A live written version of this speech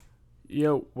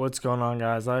Yo, what's going on,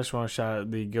 guys? I just want to shout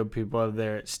out the good people over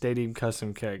there at Stadium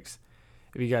Custom Kicks.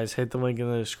 If you guys hit the link in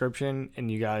the description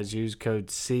and you guys use code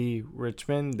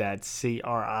CRICHMOND, that's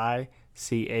CRICHMOND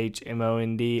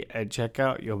at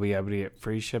checkout, you'll be able to get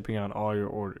free shipping on all your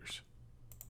orders.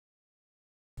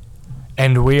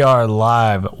 And we are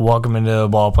live. Welcome into the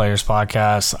Ball Players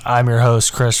Podcast. I'm your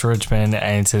host, Chris Richmond,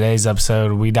 and in today's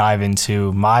episode, we dive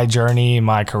into my journey,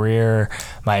 my career,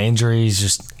 my injuries,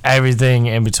 just everything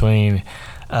in between,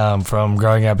 from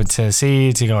growing up in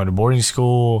Tennessee to going to boarding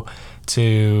school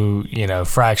to,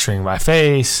 fracturing my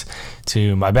face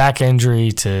to my back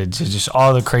injury to just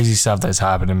all the crazy stuff that's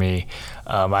happened to me.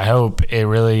 I hope it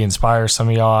really inspires some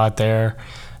of y'all out there.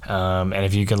 And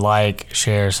if you could like,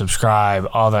 share, subscribe,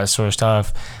 all that sort of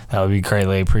stuff, that would be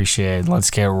greatly appreciated. Let's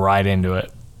get right into it.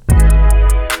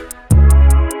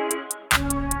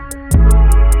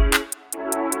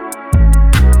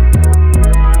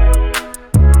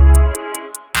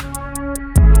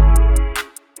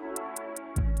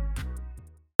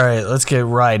 All right, let's get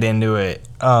right into it.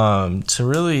 To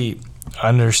really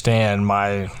understand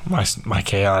my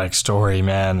chaotic story,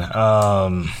 man,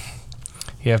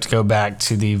 you have to go back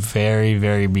to the very,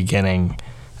 very beginning,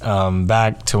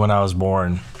 back to when I was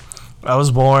born. I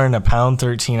was born 1 pound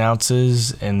 13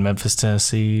 ounces in Memphis,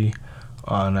 Tennessee,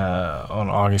 on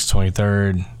August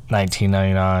 23rd,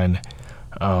 1999.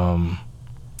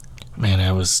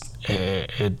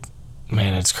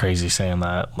 It's crazy saying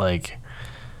that. Like,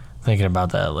 thinking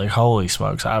about that, like, holy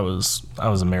smokes, I was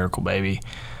a miracle baby.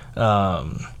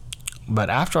 But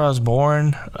after I was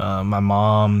born, my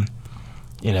mom,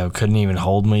 couldn't even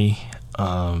hold me.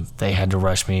 They had to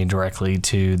rush me directly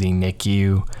to the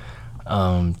NICU,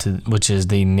 which is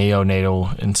the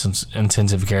neonatal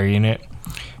intensive care unit.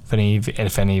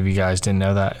 If any of you guys didn't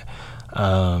know that,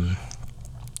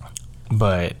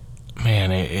 but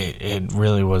man, it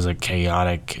really was a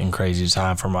chaotic and crazy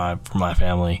time for my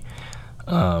family,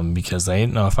 because they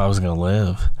didn't know if I was gonna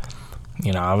live.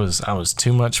 I was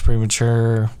too much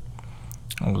premature.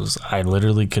 I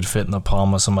literally could fit in the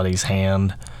palm of somebody's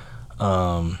hand.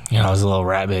 I was a little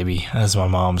rat baby, as my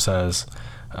mom says.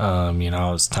 I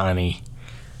was tiny.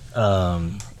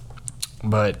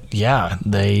 But yeah,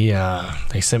 they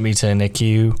sent me to a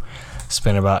NICU,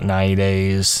 spent about 90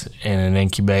 days in an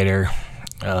incubator.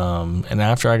 And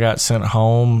after I got sent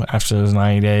home, after those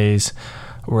 90 days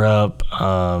were up,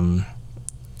 I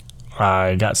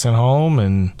got sent home,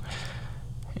 and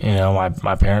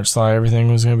my parents thought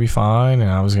everything was going to be fine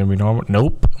and I was going to be normal.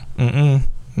 Nope.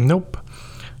 Nope.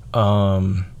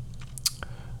 I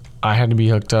had to be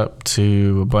hooked up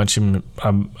to a bunch of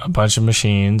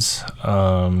machines.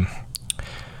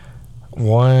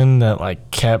 One that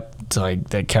kept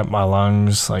my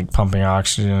lungs pumping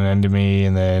oxygen into me,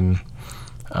 and then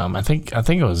I think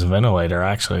it was a ventilator,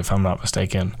 actually, if I'm not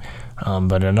mistaken.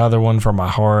 But another one for my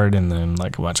heart, and then a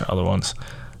bunch of other ones.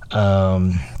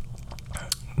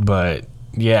 But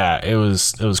yeah, it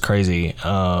was crazy.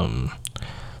 So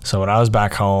when I was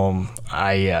back home,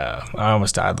 I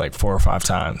almost died 4 or 5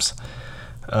 times.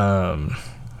 One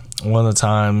of the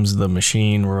times the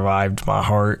machine revived my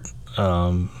heart.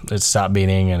 It stopped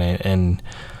beating, and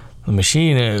the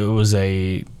machine, it was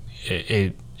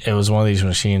one of these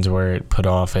machines where it put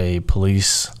off a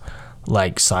police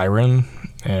siren,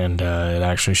 and it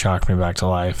actually shocked me back to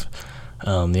life.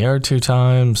 The other 2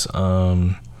 times,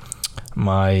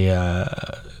 my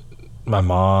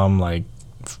mom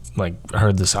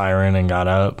heard the siren and got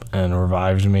up and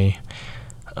revived me.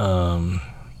 And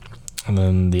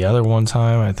then the other one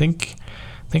time, I think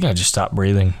I just stopped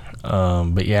breathing.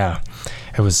 But yeah,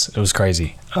 it was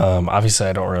crazy. Obviously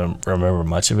I don't remember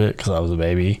much of it because I was a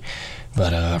baby,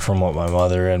 but from what my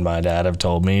mother and my dad have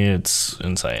told me, it's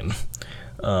insane.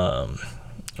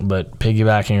 But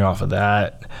piggybacking off of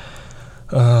that,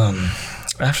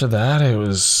 after that,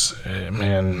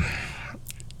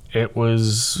 it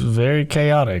was very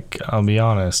chaotic, I'll be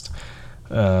honest.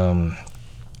 My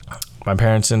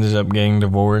parents ended up getting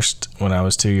divorced when I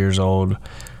was 2 years old,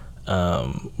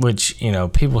 which,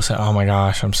 people say, oh my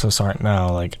gosh, I'm so sorry.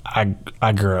 No, I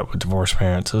grew up with divorced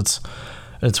parents.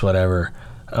 It's whatever.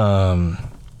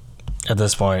 At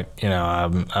this point,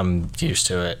 I'm used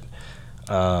to it.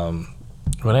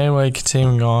 But anyway,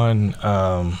 continuing on,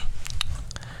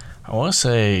 I want to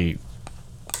say,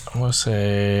 let me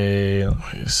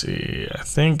see. I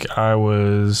think I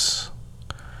was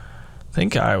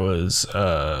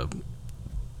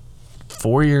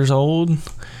 4 years old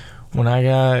when I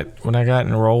got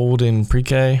enrolled in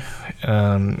pre-K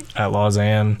at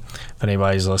Lausanne. If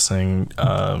anybody's listening,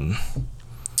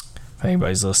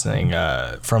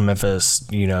 from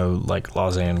Memphis,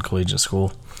 Lausanne Collegiate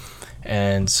School.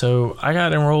 And so I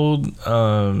got enrolled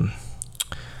at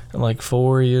like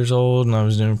 4 years old, and I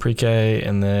was doing pre-K,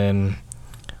 and then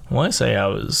I want to say I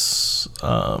was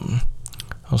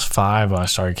 5 when I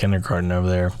started kindergarten over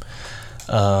there.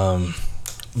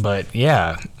 But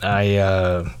yeah,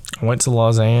 I went to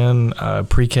Lausanne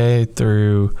pre-K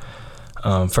through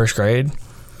first grade,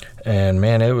 and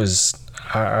man, it was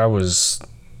I was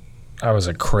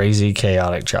a crazy,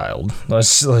 chaotic child.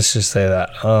 Let's just say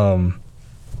that.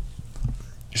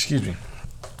 Excuse me.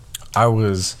 I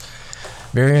was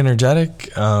very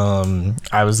energetic.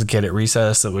 I was the kid at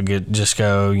recess that would just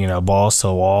go, balls to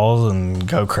the walls and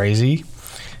go crazy.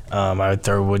 I would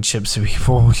throw wood chips at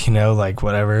people, like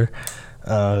whatever.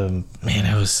 Man,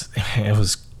 it was,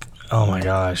 oh my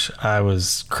gosh, I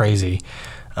was crazy.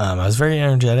 I was very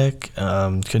energetic.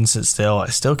 Couldn't sit still. I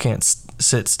still can't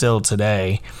sit still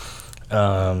today.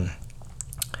 But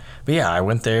yeah, I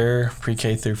went there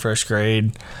pre-K through first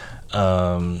grade.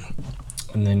 And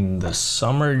then the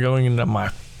summer going into my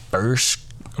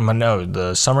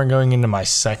summer going into my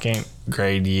second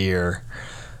grade year,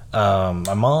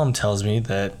 my mom tells me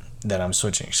that I'm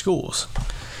switching schools.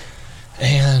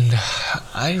 And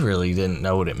I really didn't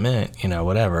know what it meant,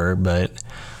 whatever. But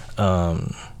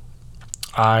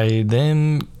I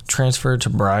then transferred to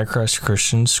Briarcrest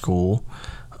Christian School.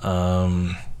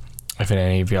 If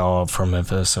any of y'all from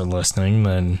Memphis are listening,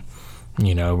 then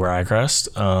Briarcrest.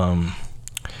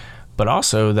 But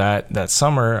also that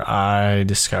summer I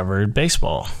discovered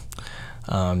baseball.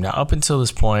 Now up until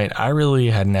this point, I really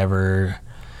had never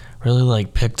really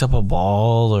like picked up a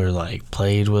ball or like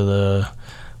played with a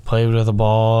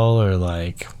ball or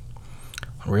like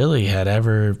really had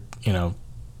ever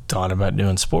thought about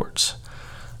doing sports.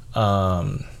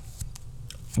 But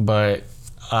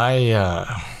I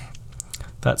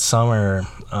that summer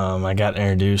I got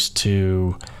introduced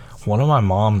to one of my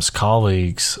mom's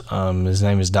colleagues. His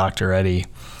name is Dr. Eddie,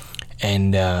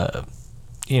 and I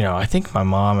think my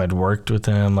mom had worked with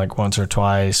him like once or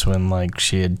twice when like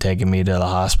she had taken me to the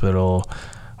hospital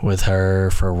with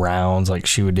her for rounds. Like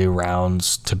she would do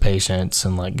rounds to patients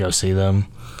and like go see them.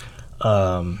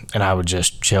 And I would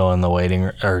just chill in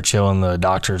the chill in the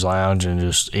doctor's lounge and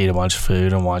just eat a bunch of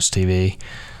food and watch TV.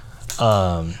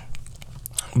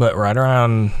 But right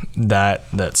around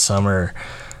that summer,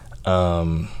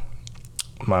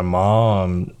 my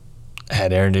mom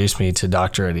had introduced me to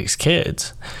Dr. Eddie's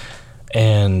kids,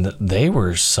 and they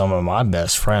were some of my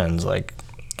best friends. Like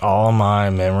all my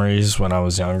memories when I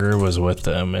was younger was with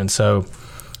them. And so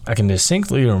I can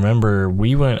distinctly remember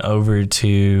we went over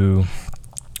to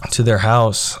their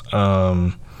house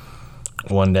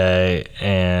one day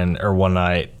or one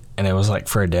night, and it was like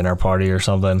for a dinner party or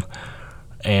something.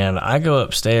 And I go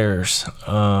upstairs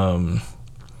to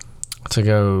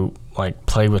go like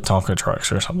play with Tonka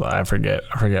trucks or something. I forget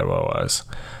what it was.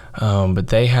 But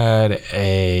they had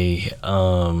a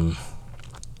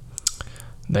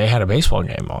baseball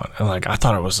game on, and like I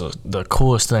thought it was the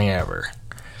coolest thing ever.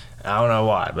 I don't know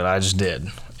why, but I just did.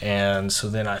 And so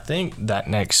then I think that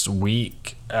next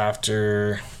week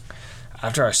after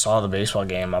I saw the baseball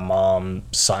game, my mom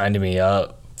signed me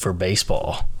up for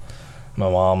baseball. My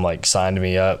mom like signed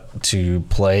me up to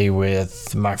play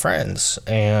with my friends,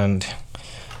 and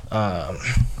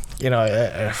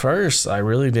at first I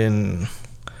really didn't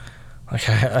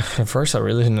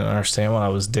understand what I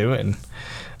was doing.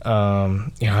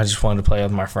 I just wanted to play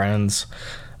with my friends.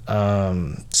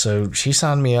 So she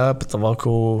signed me up at the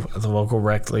local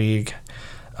rec league,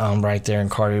 right there in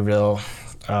Carterville,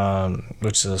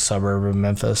 which is a suburb of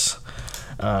Memphis.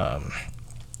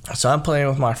 So I'm playing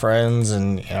with my friends,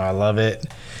 and I love it.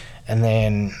 And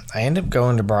then I end up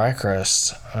going to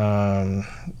Briarcrest.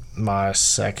 My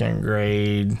second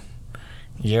grade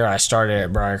year, I started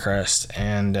at Briarcrest,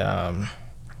 and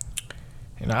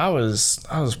I was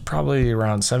probably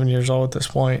around 7 years old at this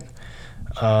point.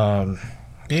 I'm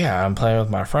playing with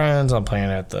my friends. I'm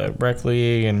playing at the rec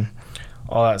league and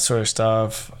all that sort of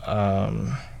stuff.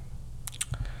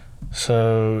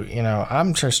 So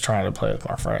I'm just trying to play with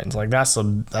my friends. Like that's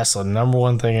the number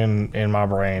one thing in my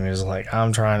brain is like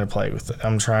I'm trying to play with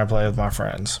my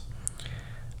friends.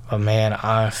 But man,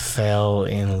 I fell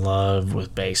in love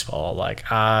with baseball.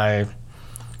 I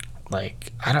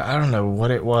don't know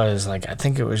what it was. Like I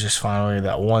think it was just finally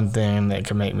that one thing that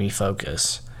could make me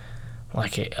focus. I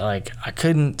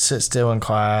couldn't sit still in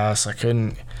class. I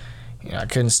couldn't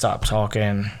stop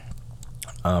talking.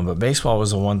 But baseball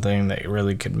was the one thing that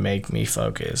really could make me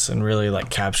focus and really like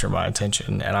capture my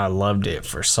attention, and I loved it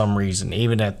for some reason.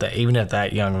 Even at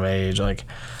that young of age, like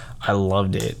I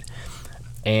loved it.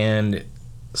 And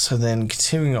so then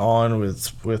continuing on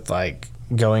with like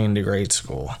going into grade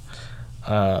school,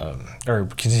 or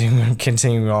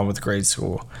continuing on with grade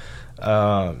school.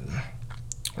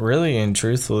 Really and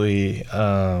truthfully,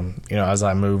 as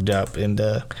I moved up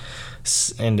into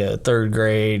third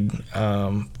grade,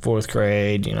 fourth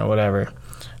grade, whatever,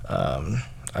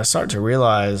 I start to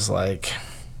realize like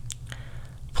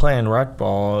playing rec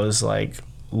ball is like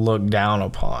looked down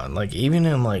upon. Like even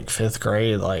in like fifth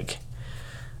grade, like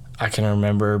I can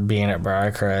remember being at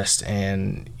Briarcrest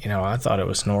and I thought it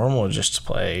was normal just to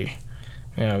play,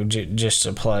 just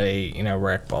to play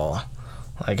rec ball.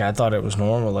 Like I thought it was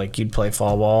normal. Like you'd play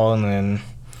fall ball and then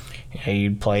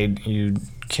you'd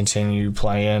continue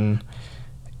playing,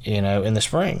 in the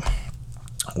spring.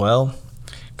 Well,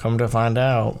 come to find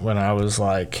out, when I was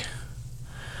like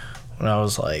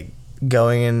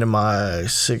going into my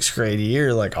sixth grade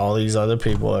year, like all these other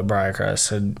people at Briarcrest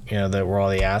had, that were all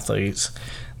the athletes,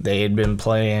 they had been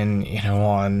playing,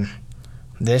 on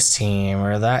this team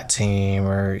or that team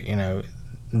or,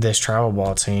 this travel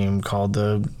ball team called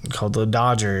the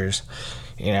Dodgers,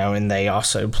 and they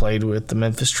also played with the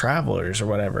Memphis Travelers or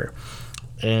whatever.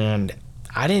 And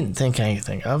I didn't think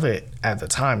anything of it at the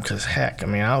time because, heck, I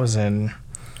mean, I was in,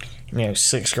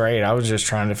 sixth grade. I was just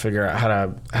trying to figure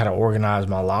out how to organize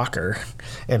my locker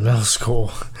in middle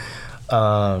school.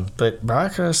 But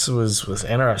Briarcrest was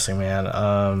interesting, man.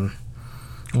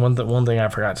 One thing I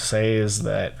forgot to say is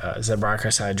that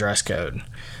Briarcrest had a dress code.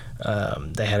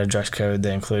 They had a dress code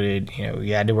that included,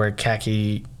 you had to wear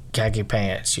khaki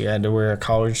pants. You had to wear a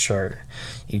collared shirt.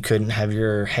 You couldn't have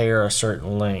your hair a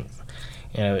certain length.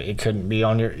 It couldn't be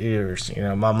on your ears.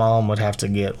 My mom would have to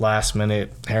get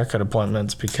last-minute haircut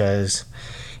appointments because,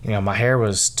 my hair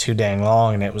was too dang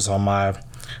long and it was on my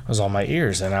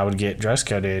ears, and I would get dress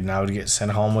coded and I would get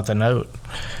sent home with a note.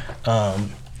 But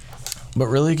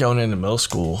really going into middle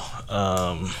school,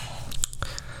 man,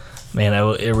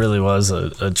 it really was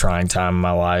a trying time in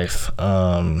my life.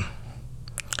 Right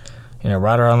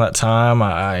around that time,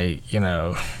 I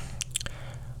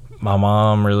my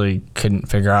mom really couldn't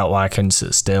figure out why I couldn't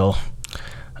sit still.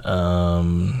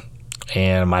 And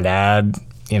my dad,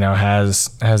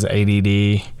 has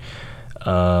ADD.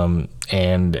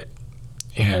 And,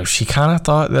 she kind of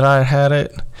thought that I had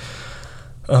it.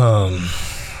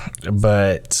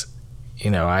 But,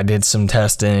 I did some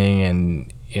testing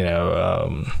and,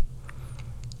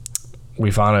 we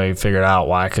finally figured out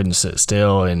why I couldn't sit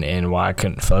still and why I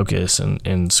couldn't focus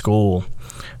in school.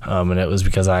 And it was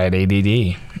because I had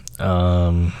ADD.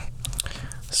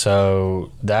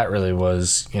 So that really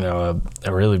was, a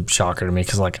really shocker to me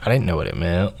because, like, I didn't know what it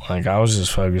meant. Like, I was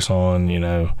just focused on,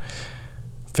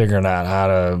 figuring out how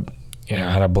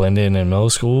to blend in middle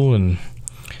school and,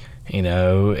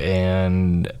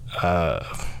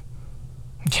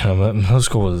 middle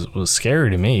school was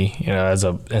scary to me, as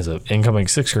a incoming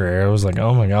sixth grader. I was like,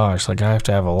 oh my gosh, like I have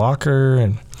to have a locker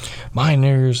and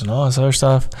binders and all this other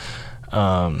stuff.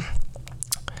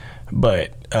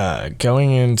 But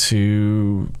going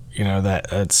into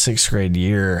that sixth grade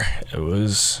year, it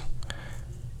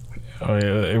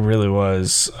really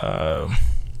was a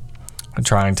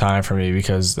trying time for me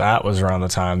because that was around the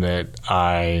time that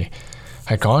I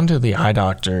had gone to the eye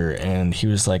doctor and he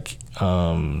was like,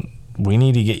 we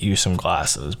need to get you some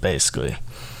glasses, basically.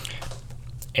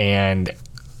 And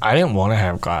I didn't want to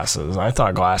have glasses. I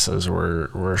thought glasses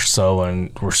were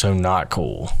so not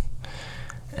cool.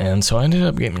 And so I ended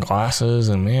up getting glasses,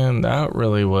 and man, that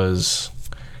really was,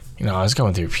 I was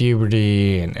going through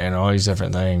puberty and all these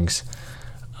different things.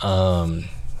 But,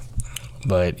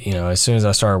 as soon as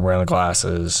I started wearing the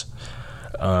glasses,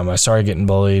 I started getting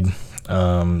bullied,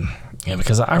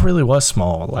 because I really was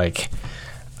small. Like,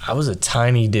 I was a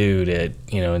tiny dude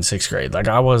in sixth grade. Like,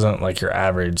 I wasn't like your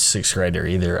average sixth grader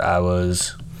either. I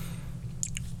was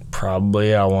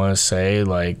probably, I want to say,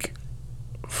 like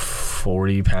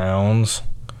 40 pounds.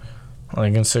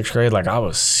 Like in sixth grade, like I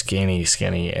was skinny,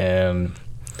 and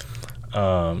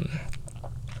the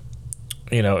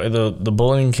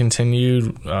bullying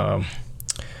continued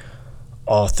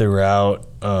all throughout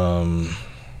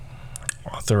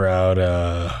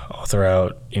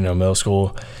middle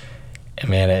school. And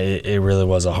man, it really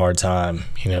was a hard time,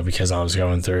 because I was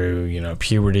going through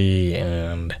puberty,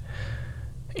 and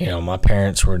my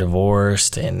parents were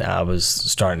divorced, and I was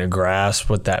starting to grasp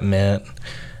what that meant.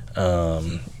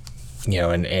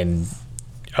 And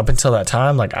up until that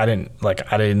time, like I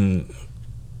didn't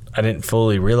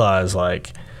fully realize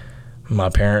like my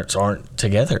parents aren't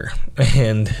together,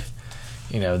 and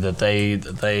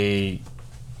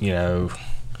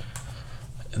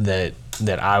that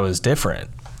that I was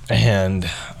different, and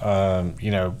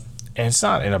and it's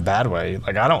not in a bad way.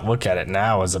 Like I don't look at it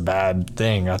now as a bad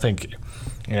thing. I think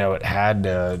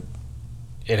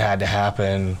it it had to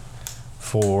happen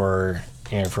for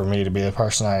me to be the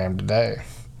person I am today.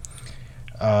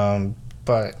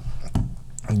 But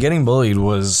getting bullied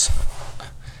was,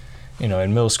 in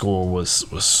middle school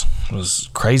was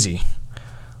crazy.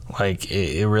 Like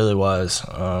it really was.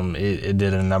 It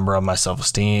did a number on my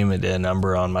self-esteem. It did a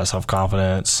number on my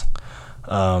self-confidence.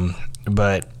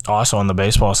 But also on the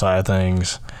baseball side of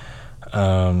things,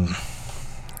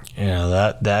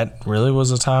 that really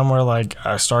was a time where like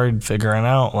I started figuring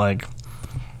out like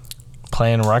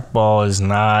playing rec ball is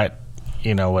not,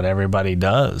 what everybody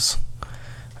does.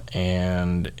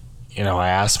 And, I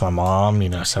asked my mom,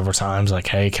 several times like,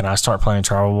 hey, can I start playing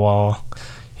travel ball?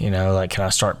 Can I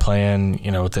start playing,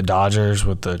 with the Dodgers,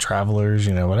 with the Travelers,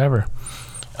 whatever.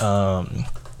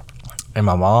 And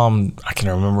my mom, I can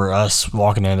remember us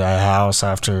walking into the house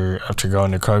after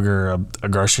going to Kroger, a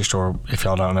grocery store, if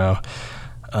y'all don't know.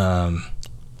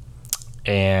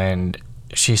 And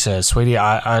she said, sweetie,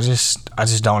 I just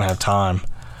don't have time.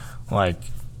 Like,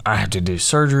 I have to do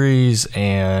surgeries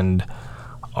and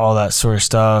all that sort of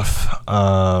stuff.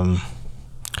 And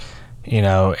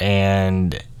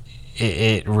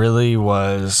it really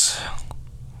was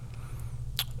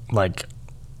like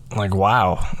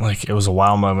wow. Like, it was a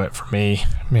wow moment for me,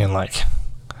 being like,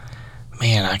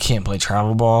 man, I can't play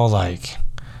travel ball. Like,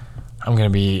 I'm going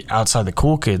to be outside the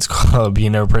cool kids club,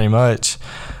 pretty much.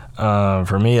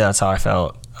 For me, that's how I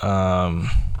felt.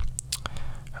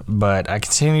 But I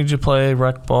continued to play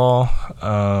rec ball.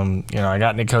 I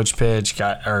got into coach pitch,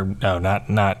 not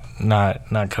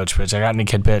coach pitch. I got into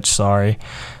kid pitch, sorry.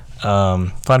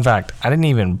 Fun fact, I didn't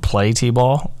even play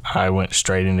T-ball. I went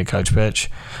straight into coach pitch.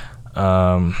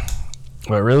 But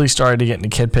really started to get into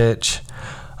kid pitch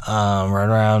right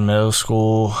around middle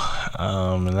school.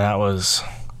 And that was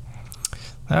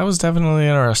definitely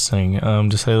interesting,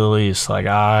 to say the least. Like,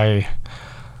 I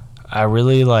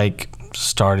really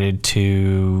started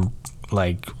to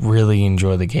really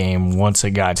enjoy the game once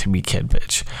it got to be kid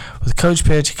pitch. With coach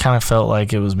pitch, it kind of felt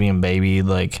like it was being babied.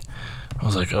 Like, I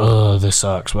was like, oh, this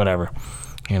sucks, whatever.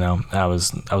 I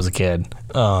was a kid.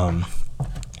 But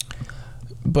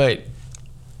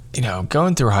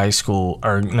going through high school,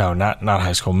 or no, not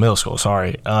high school, middle school,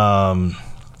 sorry.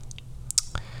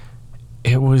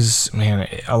 It was, man,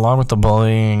 along with the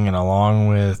bullying and along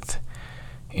with,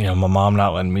 my mom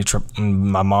not letting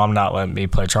me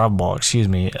play travel ball, it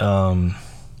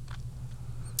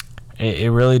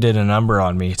really did a number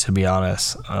on me, to be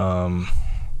honest. I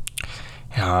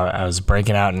was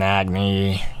breaking out in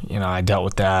acne, I dealt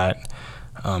with that.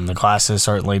 The glasses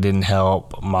certainly didn't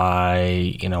help.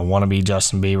 My, wannabe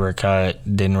Justin Bieber cut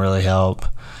didn't really help.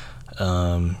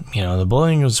 The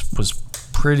bullying was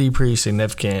pretty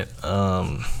significant.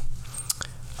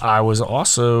 I was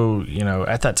also,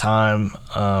 at that time,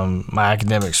 my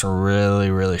academics were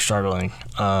really struggling.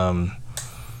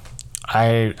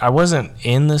 I wasn't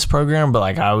in this program,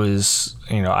 but I was,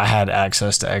 I had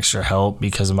access to extra help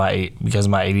because of my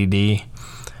ADD.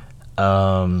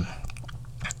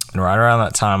 And right around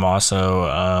that time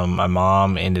also, my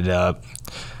mom ended up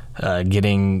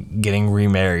getting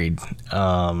remarried.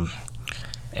 And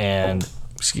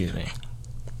excuse me.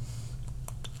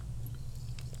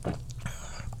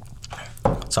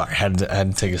 Sorry, I had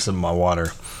to take a sip of my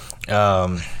water.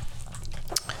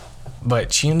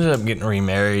 But she ended up getting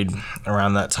remarried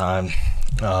around that time.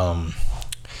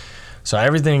 So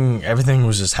everything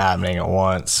was just happening at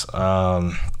once.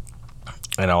 And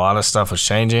a lot of stuff was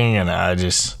changing, and I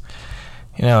just,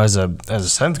 as a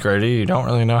 7th grader, you don't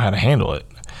really know how to handle it.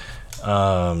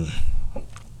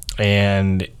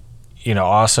 And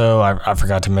also I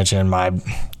forgot to mention my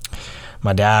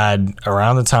dad,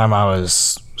 around the time I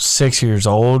was 6 years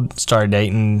old, started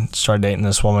dating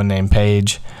this woman named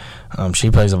Paige.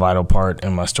 She plays a vital part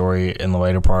in my story in the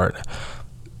later part.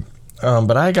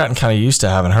 But I had gotten kind of used to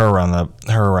having her around,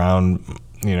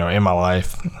 in my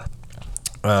life.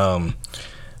 But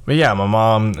yeah, my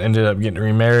mom ended up getting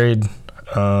remarried.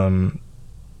 Didn't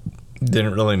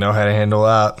really know how to handle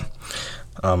that.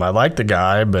 I liked the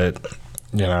guy, but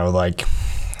it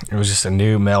was just a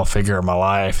new male figure in my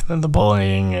life. Then the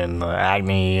bullying and the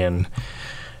acne and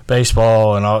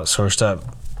baseball and all that sort of stuff.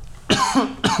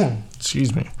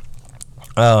 Excuse me.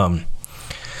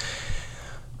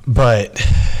 But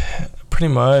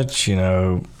pretty much,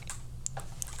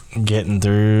 getting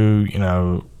through,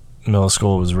 middle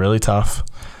school was really tough.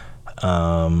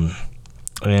 And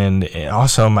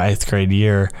also my 8th grade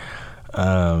year,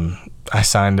 I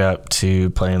signed up to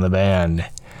play in the band,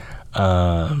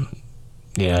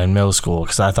 in middle school,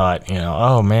 because I thought,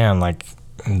 oh man,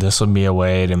 this would be a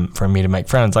way for me to make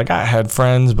friends. I had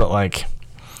friends, but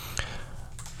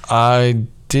I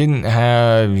didn't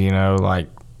have,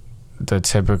 the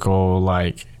typical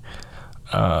like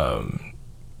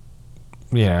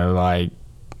like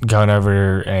going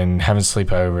over and having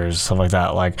sleepovers, stuff like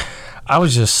that. Like, I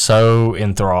was just so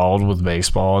enthralled with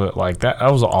baseball that like that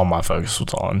was all my focus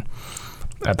was on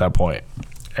at that point.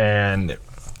 And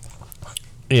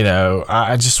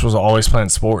I just was always playing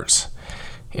sports.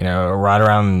 Right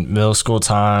around middle school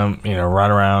time, right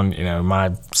around my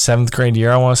 7th grade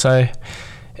year, I want to say,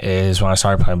 is when I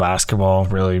started playing basketball.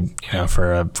 Really,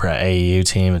 for an AAU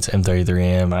team, it's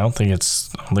M33M. I don't think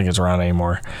it's around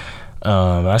anymore.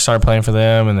 I started playing for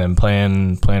them, and then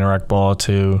playing rec ball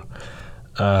too.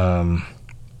 And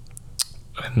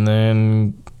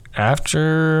then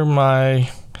after my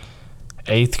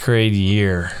 8th grade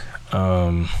year,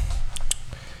 I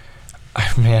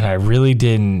really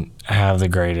didn't have the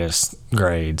greatest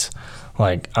grades.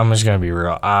 Like, I'm just gonna be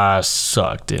real, I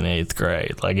sucked in 8th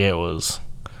grade. Like, it was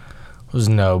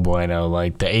no bueno.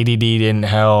 Like, the ADD didn't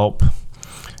help.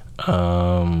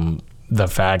 The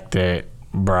fact that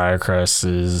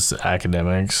Briarcrest's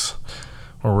academics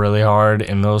were really hard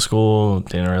in middle school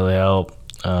didn't really help.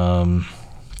 So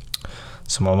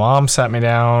my mom sat me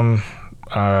down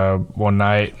one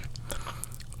night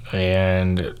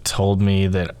and told me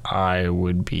that I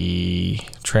would be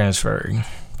transferring,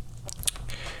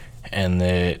 and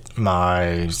that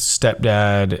my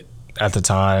stepdad at the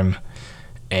time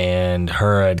and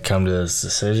her had come to this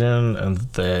decision, and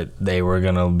that they were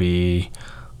gonna be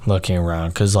looking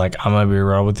around. Because, like, I'm gonna be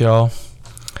real with y'all,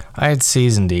 I had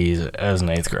C's and D's as an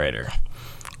 8th grader.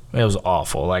 It was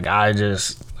awful. Like, I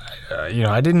just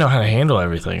I didn't know how to handle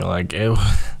everything. Like, it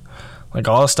like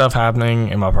all the stuff happening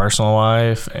in my personal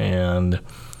life and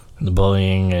the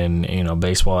bullying and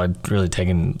baseball had really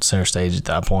taken center stage at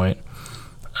that point,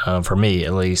 for me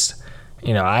at least.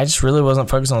 I just really wasn't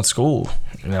focused on school.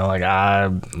 Like, I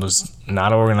was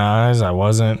not organized. I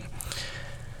wasn't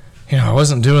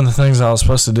doing the things I was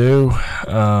supposed to do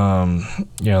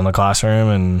in the classroom,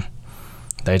 and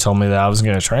they told me that I was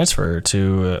going to transfer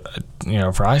to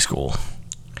for high school.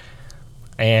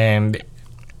 And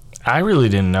I really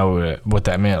didn't know what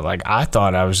that meant. Like, I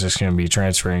thought I was just going to be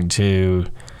transferring to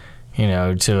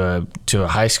a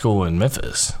high school in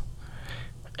Memphis.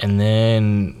 And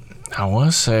then I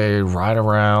want to say right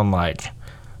around like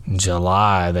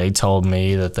July, they told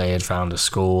me that they had found a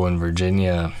school in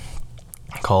Virginia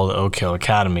called Oak Hill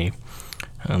Academy,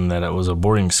 and that it was a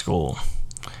boarding school,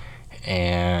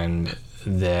 and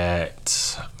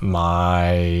that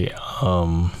my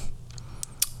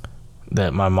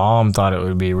mom thought it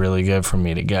would be really good for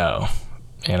me to go.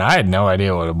 And I had no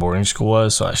idea what a boarding school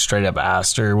was, so I straight up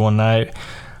asked her one night.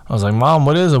 I was like, "Mom,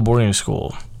 what is a boarding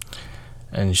school?"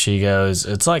 And she goes,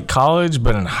 "It's like college,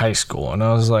 but in high school." And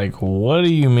I was like, "What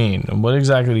do you mean? What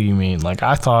exactly do you mean?" Like,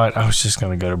 I thought I was just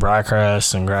going to go to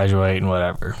Briarcrest and graduate and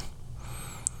whatever.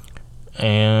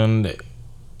 And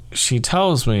she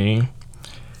tells me,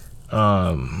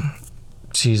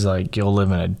 she's like, "You'll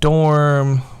live in a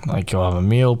dorm, like, you'll have a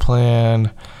meal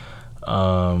plan,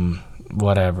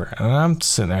 whatever." And I'm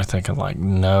sitting there thinking, like,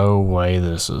 no way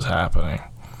this is happening.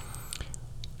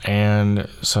 And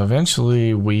so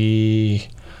eventually we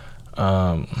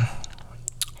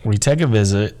take a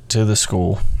visit to the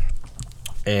school,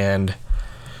 and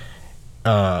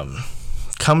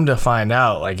come to find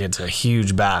out, like, it's a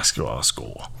huge basketball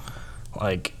school.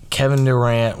 Like, Kevin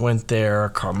Durant went there,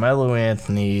 Carmelo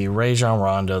Anthony, Rajon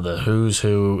Rondo, the who's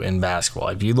who in basketball.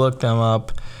 If you look them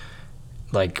up,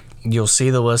 like, you'll see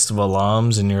the list of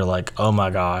alums, and you're like, oh my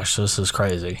gosh, this is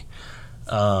crazy.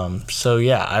 So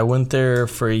yeah, I went there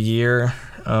for a year.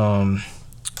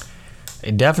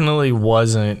 It definitely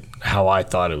wasn't how I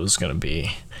thought it was going to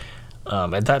be.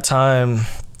 At that time,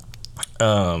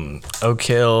 Oak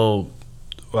Hill,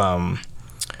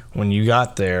 when you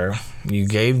got there, you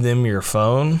gave them your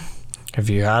phone if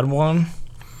you had one,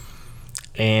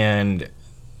 and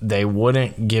they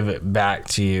wouldn't give it back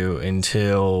to you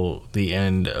until the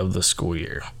end of the school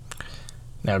year.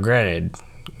 Now, granted,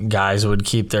 guys would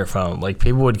keep their phone. Like,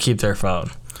 people would keep their phone,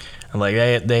 and like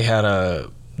they had a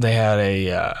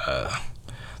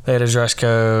dress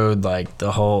code, like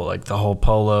the whole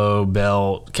polo,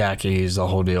 belt, khakis, the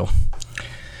whole deal.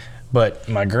 But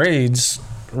my grades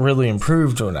really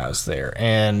improved when I was there,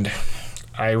 and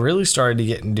I really started to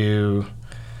get into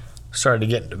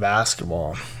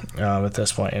basketball at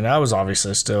this point. And I was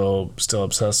obviously still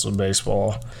obsessed with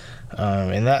baseball,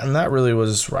 and that really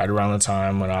was right around the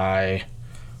time when I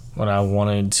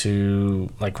wanted to,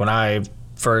 like, when I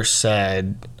first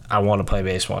said I want to play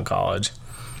baseball in college.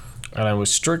 And I was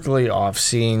strictly off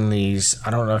seeing these,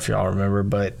 I don't know if y'all remember,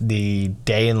 but the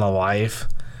day in the life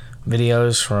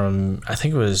videos from, I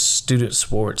think it was Student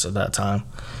Sports at that time.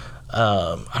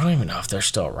 I don't even know if they're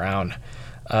still around.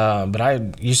 But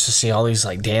I used to see all these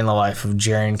like day in the life of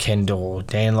Jaron Kendall,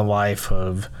 day in the life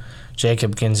of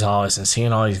Jacob Gonzalez, and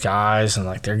seeing all these guys and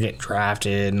like they're getting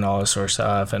drafted and all this sort of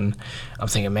stuff. And I'm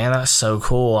thinking, man, that's so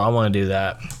cool. I want to do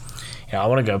that. I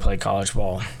want to go play college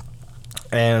ball.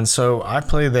 And so I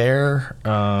play there.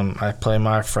 I played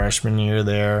my freshman year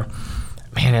there.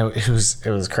 Man, it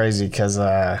was crazy because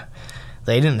they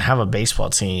didn't have a baseball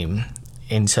team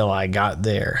until I got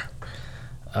there.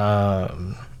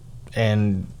 And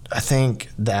I think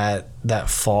that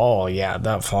fall,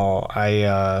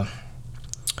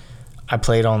 I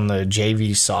played on the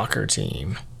JV soccer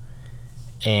team,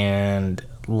 and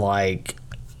like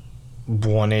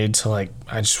I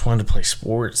just wanted to play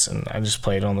sports, and I just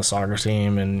played on the soccer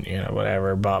team, and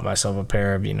whatever, bought myself a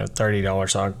pair of $30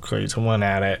 soccer cleats and went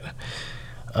at it.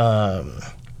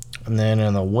 And then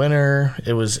in the winter,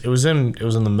 it was in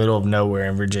the middle of nowhere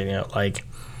in Virginia. Like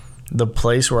the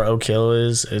place where Oak Hill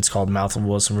is, it's called Mouth of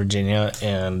Wilson, Virginia,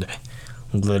 and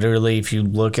literally, if you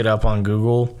look it up on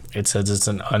Google, it says it's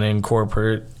an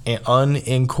uninhabited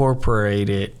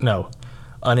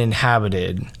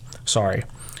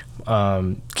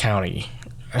county,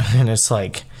 and it's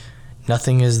like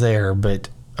nothing is there but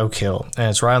Oak Hill, and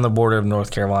it's right on the border of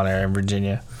North Carolina and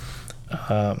Virginia.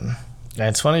 And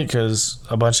it's funny because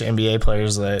a bunch of NBA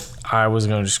players that I was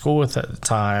going to school with at the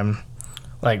time,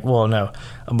 a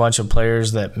bunch of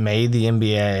players that made the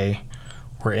NBA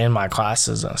were in my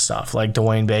classes and stuff. Like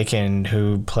Dwayne Bacon,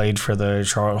 who played for the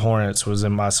Charlotte Hornets, was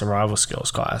in my survival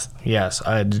skills class. Yes,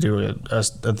 I had to do a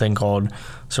thing called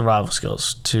survival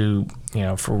skills to,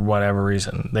 for whatever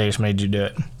reason. They just made you do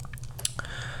it.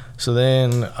 So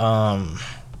then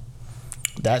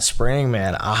that spring,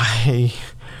 man, I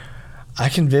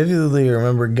can vividly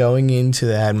remember going into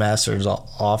the headmaster's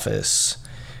office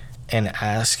and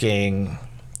asking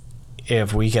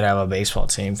if we could have a baseball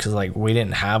team because, we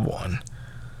didn't have one.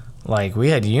 We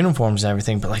had uniforms and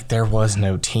everything, but, there was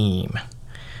no team.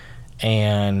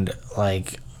 And,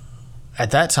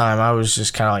 at that time, I was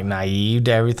just kind of, naive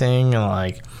to everything. And,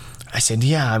 I said,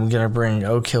 yeah, I'm going to bring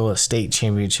Oak Hill a state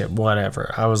championship,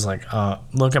 whatever. I was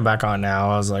looking back on it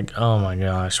now, I was like, oh, my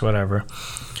gosh, whatever.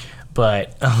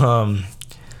 But,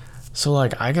 so,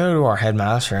 I go to our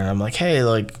headmaster, and I'm like, hey,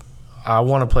 I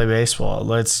want to play baseball.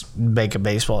 Let's make a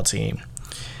baseball team.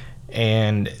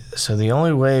 And so the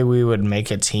only way we would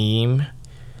make a team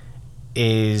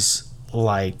is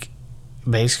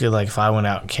basically if I went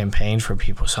out and campaigned for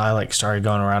people. So I started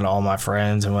going around to all my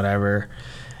friends and whatever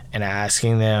and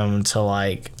asking them to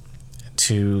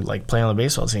play on the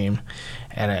baseball team.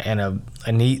 And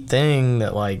a neat thing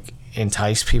that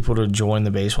enticed people to join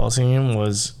the baseball team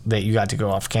was that you got to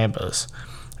go off campus.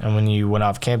 And when you went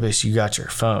off campus, you got your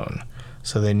phone.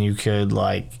 So then you could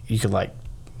talk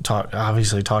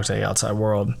to the outside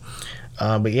world.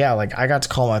 But yeah, I got to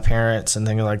call my parents and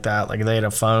things like that. They had a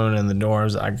phone in the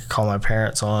dorms I could call my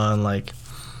parents on.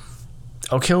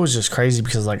 Oak Hill was just crazy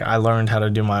because I learned how to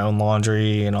do my own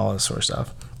laundry and all that sort of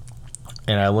stuff.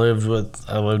 And I lived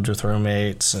with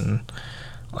roommates, and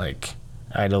I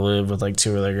had to live with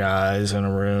two other guys in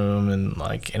a room and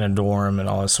in a dorm and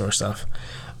all that sort of stuff.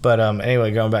 But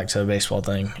anyway, going back to the baseball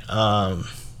thing,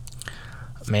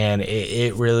 man,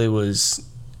 it really was.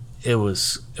 It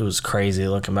was crazy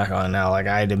looking back on it now. I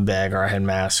had to beg our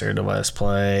headmaster to let us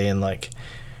play, and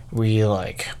we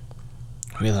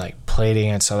played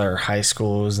against other high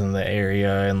schools in the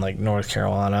area in North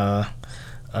Carolina,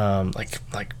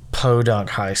 podunk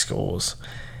high schools,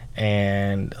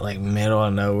 and middle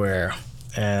of nowhere.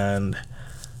 And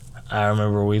I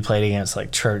remember we played against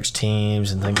church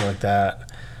teams and things like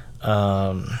that.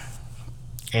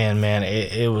 And man,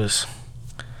 it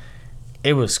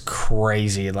was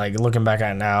crazy. Looking back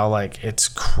at it now, it's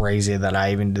crazy that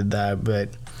I even did that. But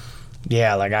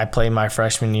yeah, I played my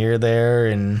freshman year there,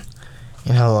 and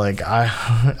I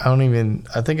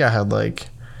think I had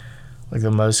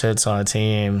the most hits on a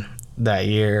team that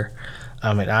year.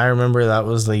 I remember that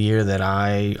was the year that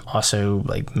I also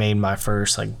made my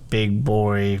first big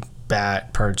boy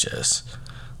bat purchase.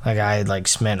 I had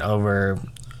spent over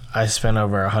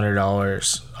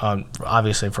 $100 on,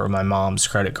 obviously, for my mom's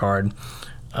credit card,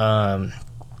 on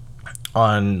the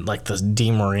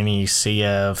DeMarini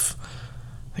CF.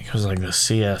 I think it was the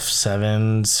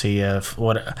CF7, CF,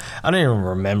 what, I don't even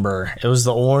remember. It was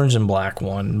the orange and black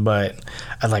one, but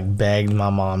I begged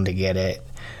my mom to get it.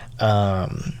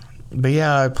 But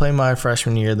yeah, I played my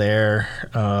freshman year there.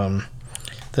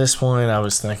 This point I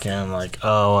was thinking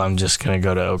I'm just gonna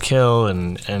go to Oak Hill,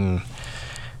 and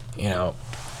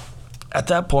at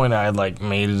that point I had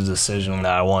made a decision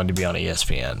that I wanted to be on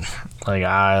ESPN.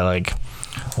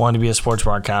 wanted to be a sports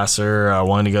broadcaster. I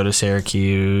wanted to go to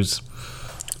Syracuse.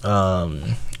 I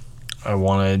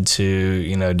wanted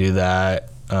to, do that.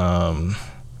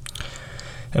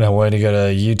 And I wanted to go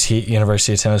to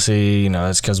University of Tennessee.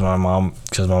 That's because my mom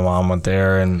went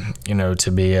there, and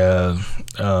to be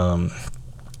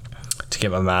to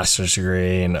get my master's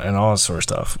degree and all that sort of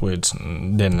stuff, which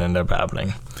didn't end up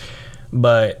happening.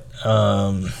 But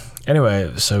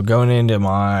anyway, so going into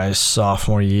my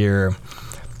sophomore year,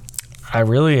 I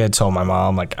really had told my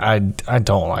mom, like, I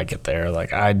don't like it there.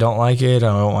 Like, I don't like it. I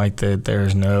don't like that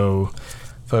there's no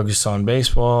focus on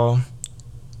baseball.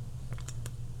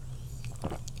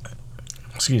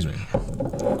 Excuse me.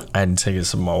 I had to take a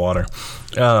sip of my water.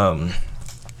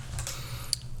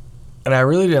 And I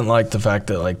really didn't like the fact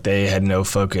that, like, they had no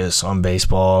focus on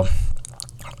baseball.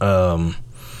 I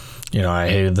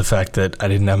hated the fact that I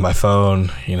didn't have my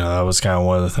phone. That was kind of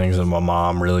one of the things that my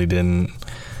mom really didn't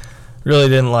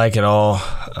like at all.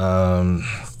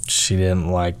 She didn't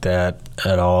like that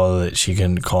at all, that she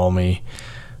couldn't call me.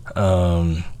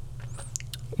 But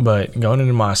going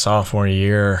into my sophomore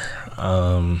year,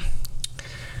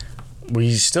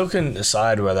 we still couldn't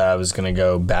decide whether I was going to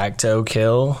go back to Oak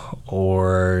Hill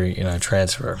or,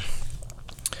 transfer.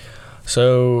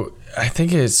 So I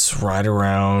think it's right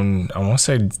around, I want to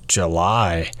say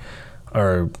July,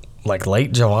 or like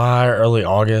late July, early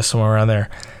August, somewhere around there,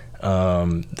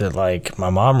 that, like, my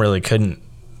mom really couldn't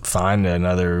find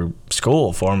another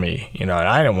school for me, and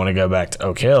I didn't want to go back to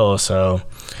Oak Hill. So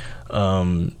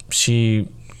she,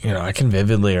 I can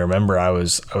vividly remember I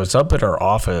was up at her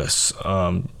office.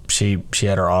 She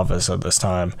had her office at this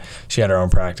time. She had her own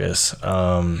practice.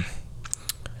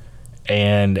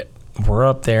 And we're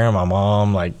up there, and my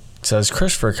mom, like, says,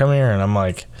 "Christopher, come here." And I'm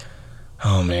like,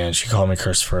 oh man, she called me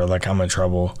Christopher, like I'm in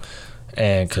trouble.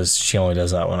 And because she only does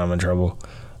that when I'm in trouble.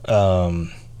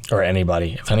 Or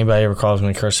anybody. If anybody ever calls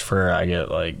me Christopher, I get,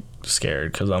 like,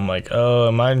 scared, because I'm like, oh,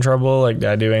 am I in trouble? Like, did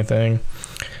I do anything?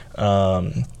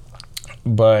 But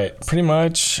pretty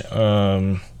much,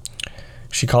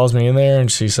 she calls me in there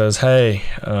and she says, "Hey,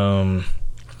 have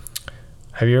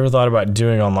you ever thought about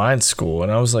doing online school?"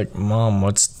 And I was like, "Mom,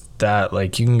 what's that?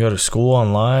 Like, you can go to school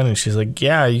online?" And she's like,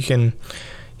 "Yeah, you can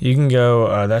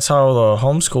go, that's how the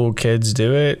homeschool kids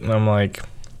do it." And I'm like,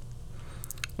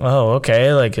 "Oh,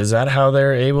 okay. Like, is that how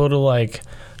they're able to, like,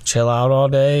 chill out all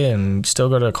day and still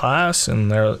go to class?" And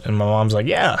my mom's like,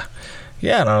 yeah.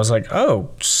 And I was like, "Oh,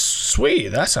 sweet.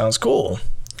 That sounds cool."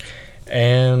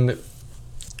 And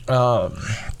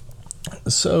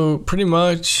so pretty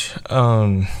much,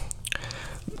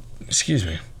 excuse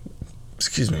me.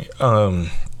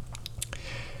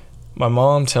 My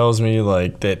mom tells me,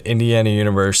 like, that Indiana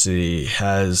University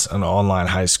has an online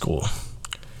high school.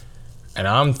 And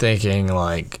I'm thinking,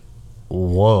 like,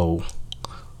 whoa.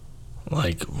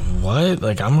 Like, what?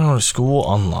 Like, I'm going to school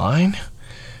online?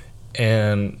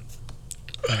 And,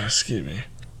 excuse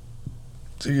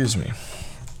me.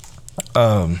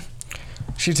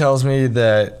 She tells me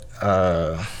that,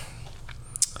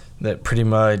 that pretty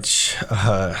much,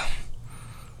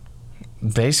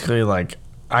 basically, like,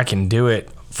 I can do it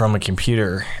from a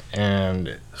computer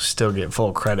and still get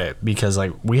full credit, because,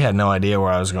 like, we had no idea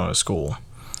where I was going to school.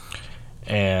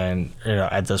 And,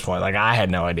 at this point, like, I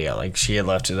had no idea. Like, she had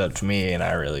left it up to me, and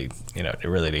I really,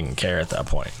 really didn't care at that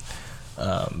point.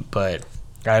 But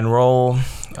I enroll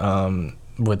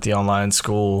with the online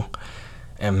school,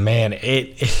 and man,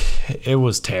 it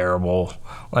was terrible.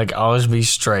 Like, I'll just be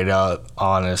straight up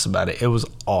honest about it. It was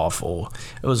awful.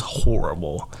 It was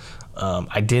horrible.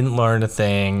 I didn't learn a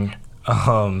thing.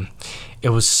 It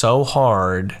was so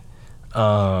hard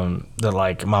that,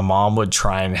 like, my mom would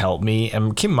try and help me.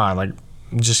 And keep in mind, like,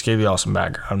 just give you all some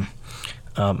background.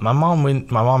 My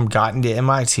mom got into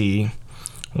MIT,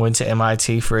 went to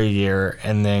MIT for a year,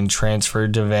 and then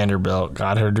transferred to Vanderbilt,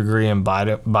 got her degree in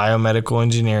biomedical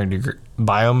engineering,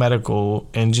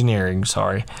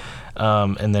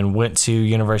 and then went to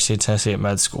University of Tennessee at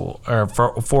med school, or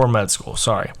for med school,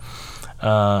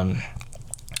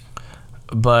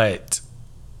 but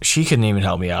she couldn't even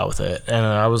help me out with it. And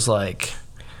I was like,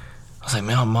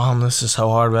 man, Mom, this is so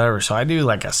hard, whatever. So I do,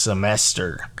 like, a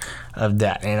semester of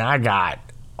that, and I got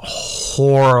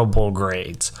horrible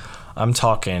grades. I'm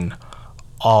talking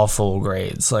awful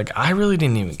grades. Like, I really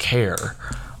didn't even care.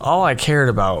 All I cared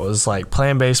about was, like,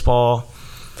 playing baseball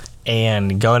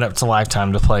and going up to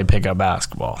Lifetime to play pickup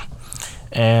basketball.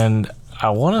 And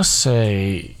I want to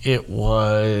say it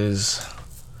was,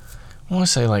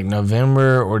 like,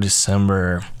 November or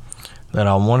December, that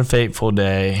on one fateful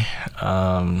day,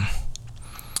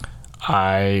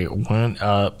 I went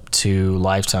up to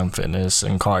Lifetime Fitness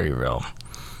in Collierville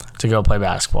to go play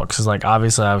basketball because, like,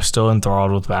 obviously I was still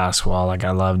enthralled with basketball. Like,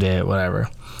 I loved it, whatever.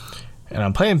 And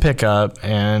I'm playing pickup,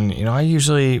 and, you know, I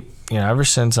usually, you know, ever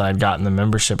since I'd gotten the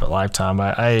membership at Lifetime,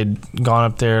 I had gone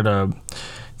up there to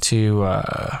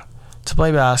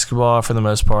play basketball for the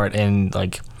most part and,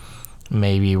 like,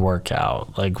 maybe work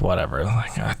out, like, whatever.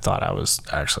 Like, I thought I was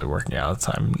actually working out at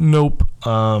the time. Nope.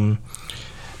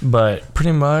 But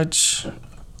pretty much,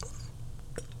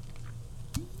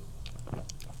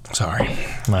 sorry,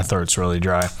 my throat's really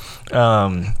dry.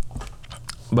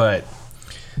 But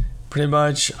pretty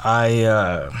much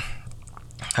I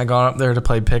gone up there to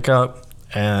play pickup,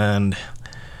 and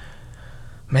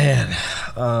man,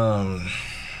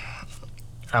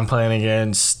 I'm playing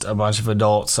against a bunch of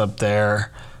adults up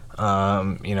there.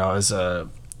 You know,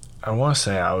 I want to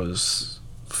say I was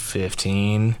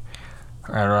 15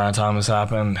 right around the time this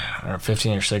happened, or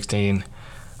 15 or 16.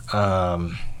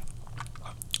 And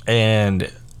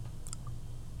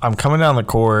I'm coming down the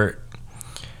court,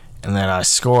 and then I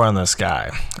score on this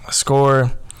guy. I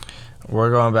score, we're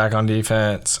going back on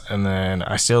defense, and then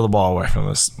I steal the ball away from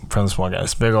this one guy,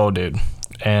 this big old dude,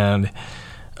 and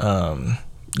go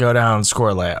down and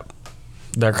score a layup.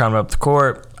 They're coming up the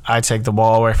court. I take the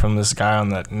ball away from this guy on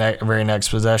the very next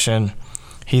possession.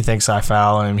 He thinks I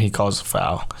foul him. He calls a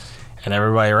foul. And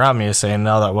everybody around me is saying,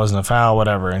 no, that wasn't a foul,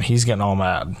 whatever. And he's getting all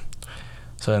mad.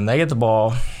 So then they get the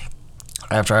ball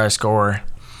after I score.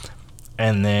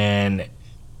 And then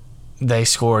they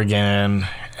score again.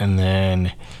 And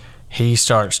then he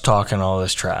starts talking all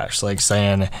this trash, like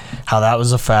saying how that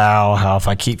was a foul, how if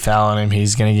I keep fouling him,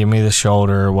 he's going to give me the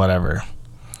shoulder or whatever.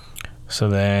 So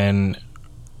then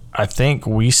I think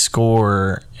we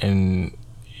score, and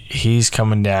he's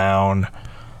coming down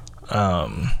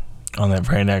on that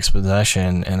very next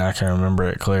possession, and I can remember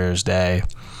it clear as day.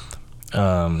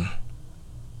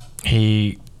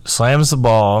 He slams the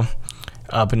ball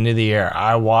up into the air.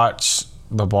 I watch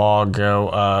the ball go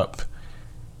up,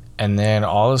 and then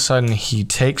all of a sudden he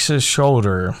takes his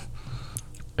shoulder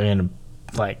and,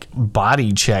 like,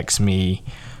 body checks me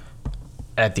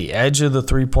at the edge of the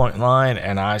three-point line,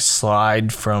 and I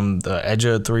slide from the edge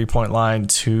of the three-point line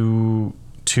to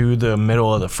the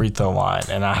middle of the free throw line,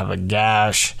 and I have a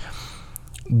gash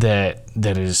that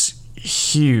is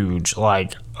huge.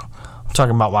 Like, I'm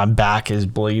talking about my back is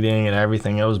bleeding and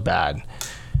everything. It was bad.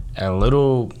 And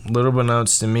little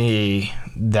beknownst to me,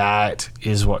 that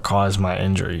is what caused my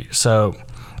injury. So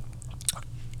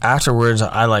afterwards,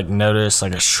 I, like, noticed,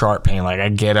 like, a sharp pain. Like, I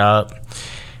get up,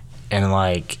 and,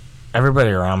 like,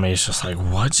 everybody around me is just like,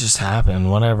 what just happened?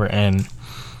 Whatever. And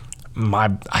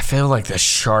I feel like this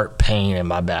sharp pain in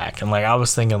my back. And, like, I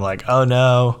was thinking, like, oh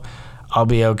no, I'll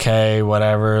be okay,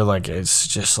 whatever. Like, it's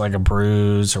just like a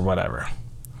bruise or whatever.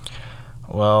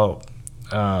 Well,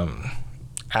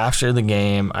 after the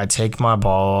game, I take my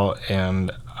ball, and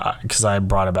because I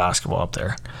brought a basketball up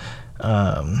there,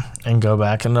 and go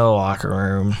back into the locker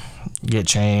room, get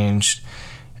changed,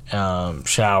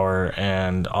 shower,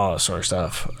 and all that sort of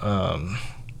stuff.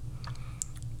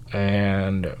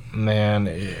 And man,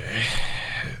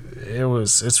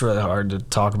 it's really hard to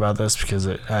talk about this because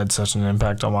it had such an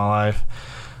impact on my life.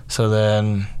 So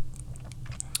then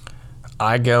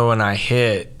I go and I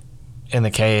hit in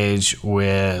the cage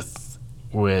with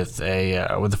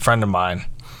a friend of mine.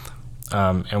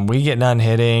 And we get done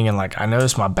hitting, and, like, I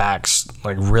notice my back's,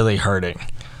 like, really hurting,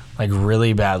 like,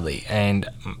 really badly. And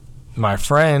my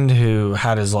friend who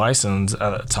had his license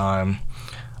at the time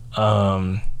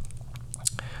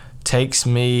takes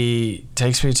me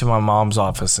to my mom's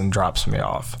office and drops me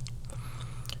off.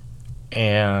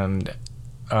 And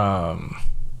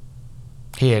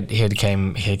he had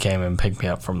came and picked me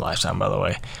up from Lifetime, by the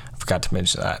way. I forgot to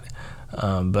mention that.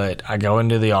 But I go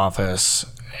into the office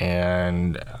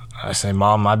and I say,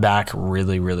 Mom, my back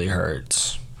really, really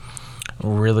hurts.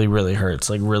 Really, really hurts,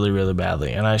 like, really, really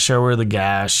badly. And I show her the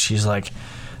gash. She's like,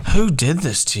 who did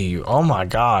this to you? Oh my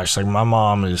gosh. Like, my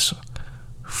mom is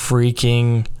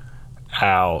freaking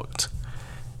out.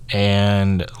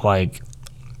 And, like,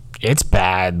 it's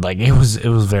bad. Like, it was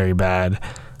very bad.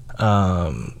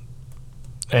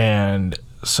 And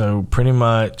so pretty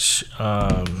much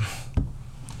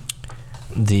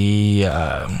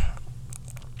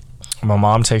my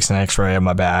mom takes an x-ray of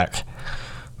my back,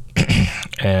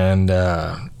 and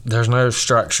there's no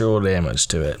structural damage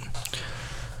to it.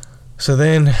 So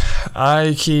then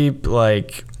I keep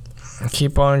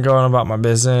on going about my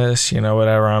business,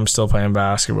 whatever. I'm still playing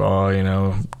basketball,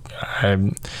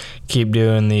 I keep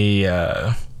doing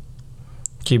the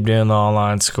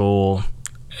online school,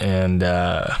 and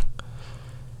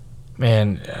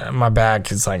man, my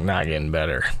back is not getting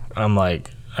better. I'm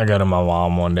I go to my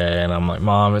mom one day and I'm like,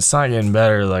 Mom, it's not getting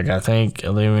better. Like, I think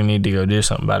we need to go do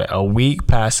something about it. A week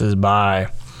passes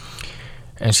by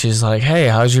and she's like, hey,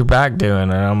 how's your back doing?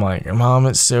 And I'm like, Mom,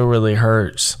 it still really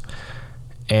hurts.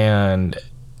 And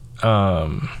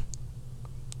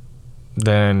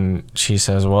then she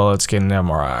says, well, let's get an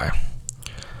MRI.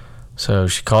 So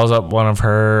she calls up one of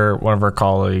her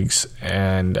colleagues,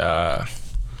 and I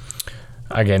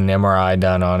get an MRI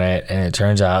done on it, and it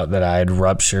turns out that I had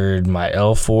ruptured my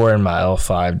L4 and my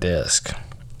L5 disc.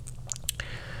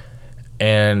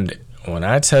 And when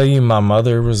I tell you my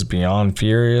mother was beyond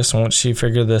furious once she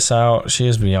figured this out, she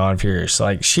was beyond furious.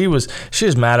 Like, she was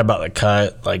mad about the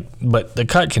cut, like, but the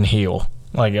cut can heal.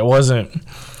 Like, it wasn't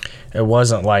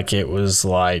like it was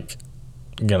like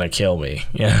gonna kill me,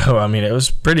 you know. I mean, it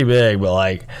was pretty big, but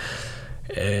like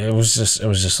it was just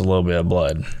a little bit of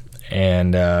blood.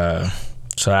 And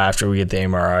so after we get the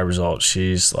MRI results,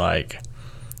 she's like,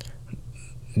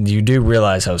 you do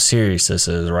realize how serious this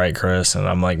is, right, Chris? And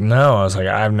I'm like, no. I was like,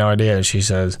 I have no idea. She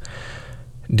says,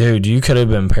 dude, you could have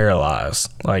been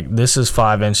paralyzed. Like, this is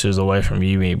 5 inches away from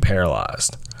you being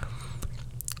paralyzed.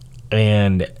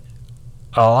 And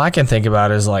all I can think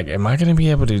about is, like, am I going to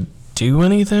be able to do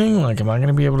anything? Like, am I going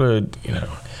to be able to,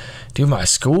 do my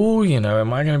school?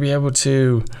 Am I going to be able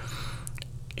to,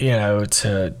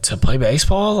 to play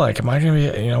baseball? Like, am I going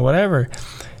to be, whatever?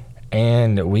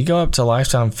 And we go up to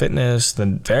Lifetime Fitness the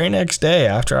very next day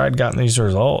after I'd gotten these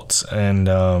results. And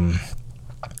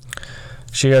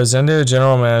she goes into the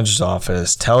general manager's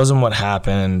office, tells him what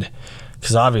happened,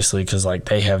 because like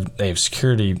they have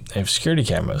security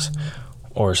cameras,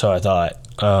 or so I thought.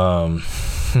 Oh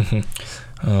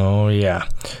yeah.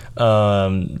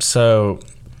 So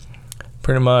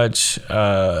pretty much,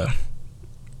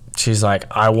 she's like,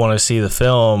 I want to see the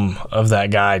film of that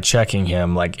guy checking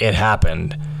him. Like, it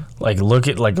happened. Like, look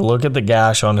at the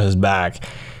gash on his back.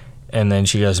 And then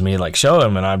she goes to me, like, show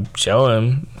him. And I show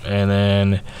him. And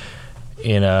then,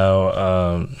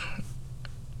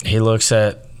 he looks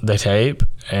at the tape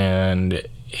and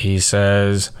he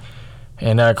says,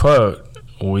 and I quote,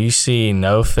 we see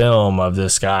no film of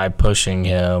this guy pushing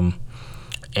him,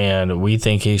 and we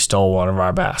think he stole one of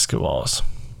our basketballs.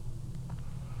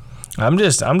 I'm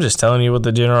just telling you what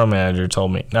the general manager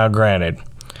told me. Now, granted,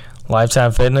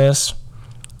 Lifetime Fitness,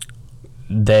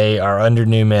 they are under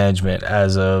new management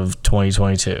as of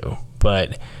 2022.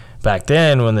 But back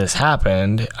then when this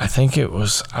happened, I think it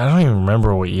was, I don't even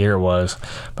remember what year it was,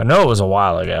 but I know it was a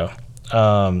while ago.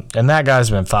 And that guy's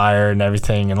been fired and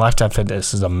everything, and Lifetime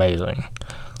Fitness is amazing.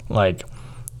 Like,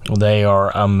 they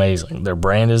are amazing. Their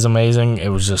brand is amazing. It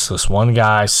was just this one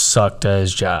guy sucked at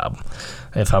his job.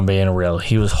 If I'm being real,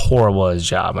 he was horrible at his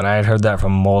job, and I had heard that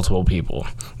from multiple people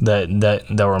that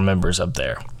were members up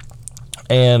there.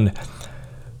 And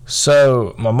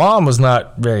so my mom was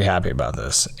not very happy about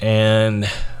this, and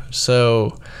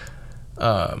so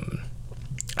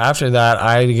after that,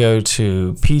 I had to go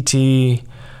to PT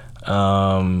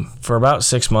for about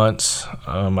 6 months.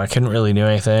 I couldn't really do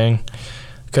anything.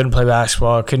 Couldn't play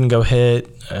basketball. Couldn't go hit.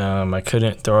 I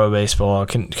couldn't throw a baseball.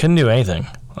 Couldn't do anything.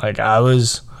 Like, I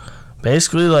was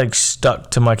basically like stuck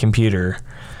to my computer,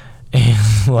 and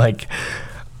like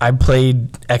I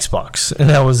played Xbox, and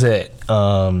that was it.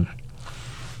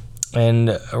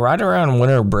 And right around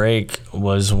winter break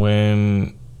was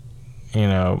when,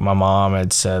 my mom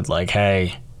had said, like,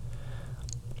 hey,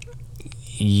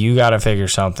 you got to figure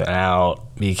something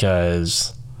out,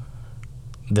 because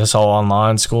this whole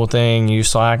online school thing, you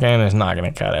slacking, is not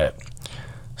going to cut it.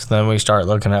 So then we start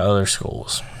looking at other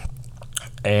schools.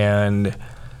 And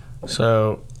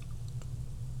so,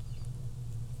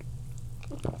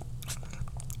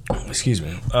 excuse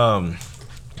me,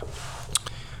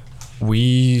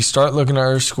 we start looking at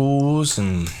our schools,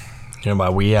 and by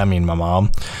we, I mean my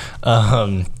mom,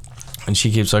 and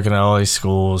she keeps looking at all these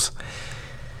schools,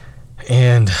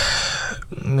 and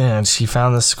man, she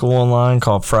found this school online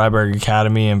called Freiburg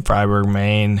Academy in Freiburg,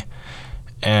 Maine,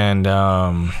 and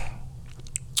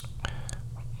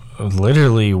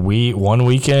literally one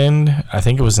weekend, I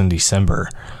think it was in December,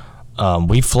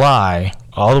 we fly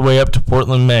all the way up to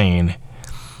Portland, Maine,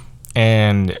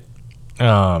 and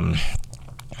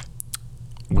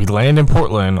we land in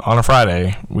Portland on a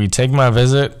Friday. We take my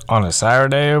visit on a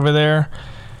Saturday over there,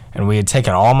 and we had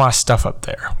taken all my stuff up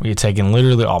there. We had taken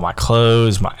literally all my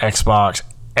clothes, my Xbox,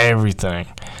 everything,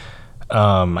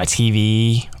 my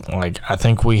TV. Like, I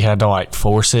think we had to like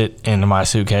force it into my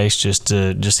suitcase just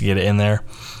to get it in there.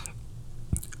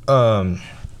 So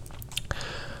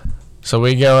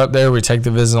we go up there, we take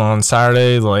the visit on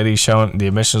Saturday. The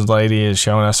admissions lady is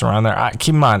showing us around there.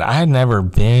 Keep in mind, I had never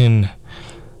been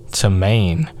to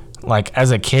Maine. like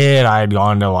as a kid, I'd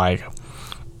gone to like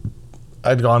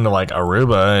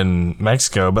Aruba and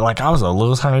Mexico, but like I was a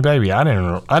little tiny baby. I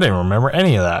didn't remember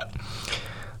any of that.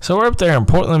 So we're up there in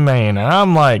Portland, Maine, and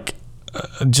I'm like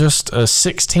just a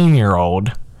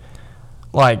 16-year-old.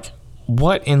 Like,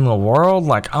 what in the world?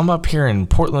 Like, I'm up here in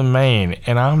Portland, Maine,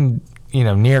 and I'm,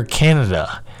 near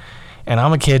Canada, and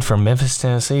I'm a kid from Memphis,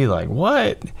 Tennessee. Like,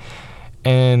 what?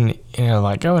 And,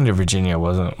 like going to Virginia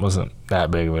wasn't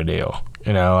that big of a deal.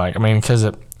 Because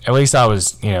at least I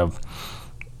was,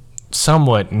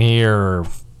 somewhat near,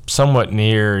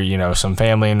 some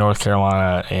family in North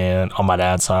Carolina and on my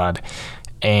dad's side.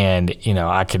 And,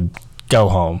 I could go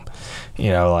home,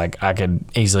 like I could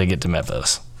easily get to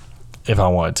Memphis if I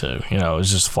wanted to, it was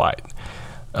just a flight,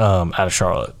 out of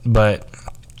Charlotte. But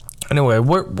anyway,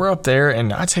 we're up there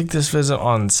and I take this visit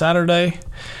on Saturday.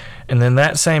 And then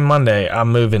that same Monday,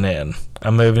 I'm moving into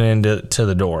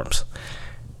the dorms.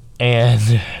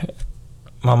 And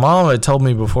my mom had told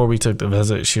me before we took the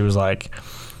visit, she was like,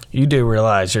 you do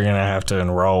realize you're going to have to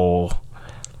enroll,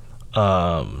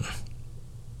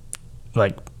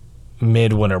 like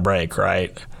mid-winter break,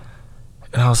 right?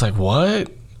 And I was like, what?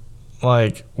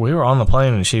 Like, we were on the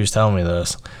plane and she was telling me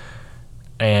this.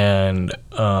 And,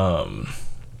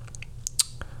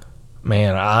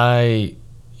 man,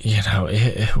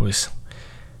 it was,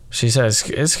 she says,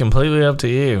 it's completely up to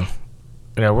you.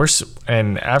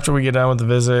 And after we get done with the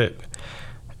visit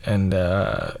and,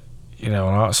 and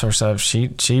all that sort of stuff,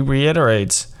 she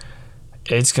reiterates,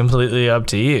 it's completely up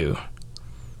to you.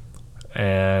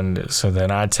 And so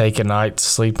then I take a night to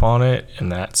sleep on it,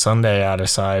 and that Sunday I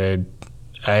decided,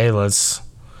 hey, let's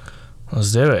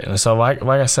do it. And so like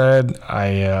I said,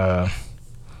 I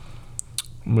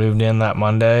moved in that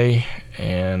Monday,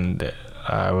 and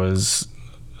I was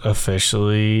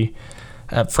officially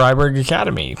at Fryeburg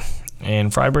Academy in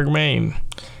Fryeburg, Maine.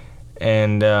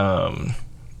 And it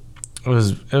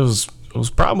was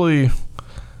probably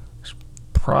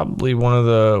one of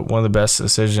the best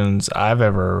decisions I've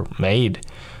ever made,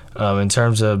 in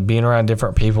terms of being around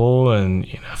different people and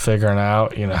figuring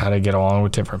out how to get along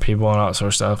with different people and all that sort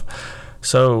of stuff.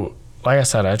 So like I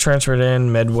said, I transferred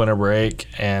in mid-winter break,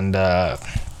 and I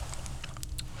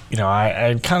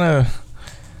kind of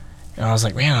I was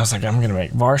like, I'm gonna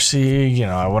make varsity.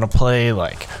 I want to play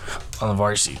like on the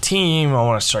varsity team. I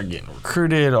want to start getting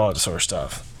recruited, all that sort of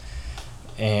stuff.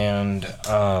 And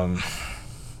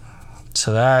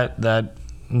so that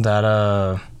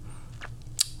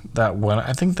when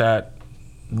I think that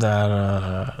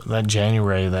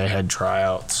January they had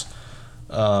tryouts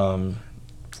for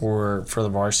the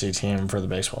varsity team, for the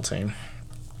baseball team.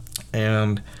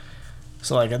 And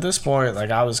so like at this point,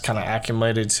 like I was kind of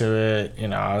acclimated to it,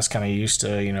 I was kind of used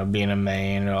to being in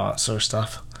Maine and all that sort of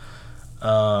stuff.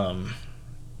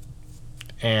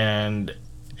 And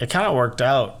it kind of worked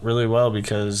out really well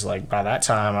because like by that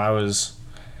time I was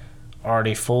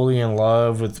already fully in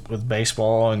love with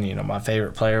baseball, and my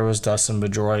favorite player was Dustin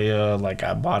Pedroia. Like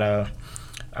I bought a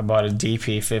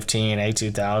DP15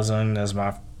 A2000 as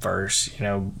my first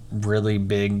really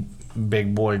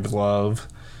big boy glove.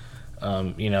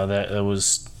 That it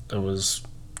was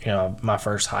my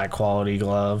first high quality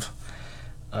glove.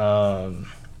 And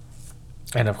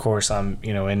of course I'm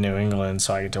in New England,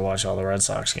 so I get to watch all the Red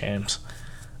Sox games.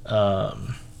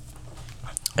 And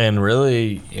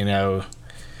really, when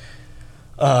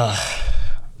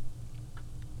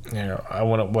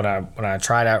I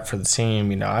tried out for the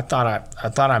team, I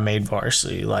thought I made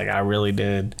varsity, like I really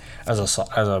did as a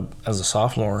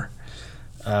sophomore.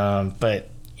 But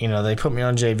they put me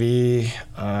on JV.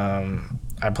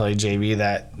 I played JV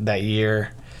that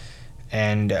year,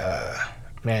 and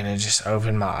man, it just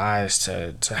opened my eyes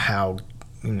to how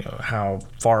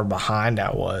far behind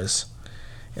I was.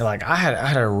 Like I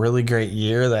had a really great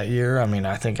year that year.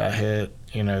 I think I hit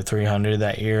 300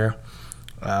 that year,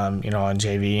 on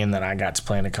JV, and then I got to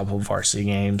play in a couple of varsity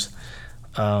games.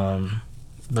 But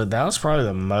that was probably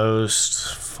the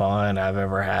most fun I've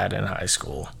ever had in high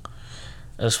school,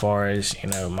 as far as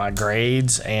my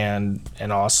grades and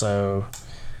also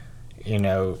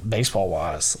baseball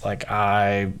wise. Like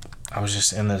I was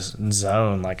just in this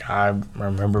zone. Like I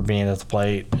remember being at the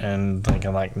plate and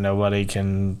thinking like nobody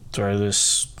can throw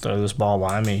this ball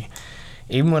by me.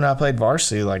 Even when I played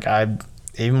varsity, like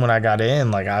even when I got in,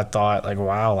 like I thought like,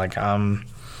 wow, like I'm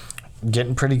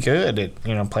getting pretty good at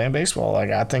playing baseball. Like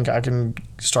I think I can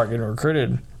start getting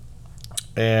recruited.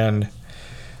 And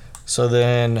so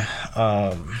then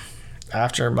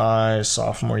after my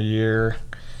sophomore year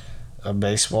of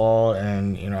baseball,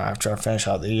 and after I finished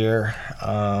out the year,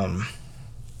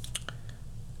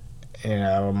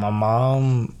 my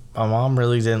mom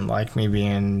really didn't like me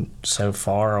being so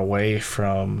far away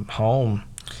from home,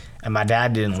 and my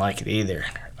dad didn't like it either.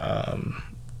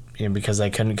 Because they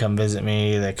couldn't come visit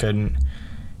me. They couldn't,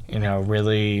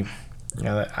 really,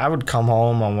 I would come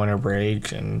home on winter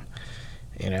break and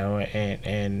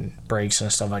breaks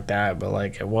and stuff like that. But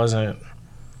like it wasn't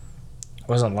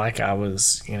like I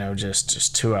was,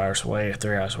 just 2 hours away or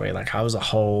 3 hours away. Like I was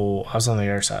on the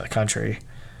other side of the country,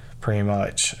 pretty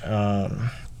much.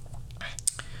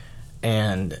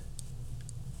 And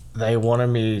they wanted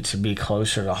me to be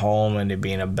closer to home and to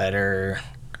be in a better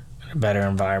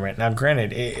environment. Now,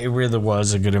 granted, it really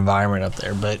was a good environment up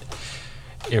there, but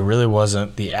it really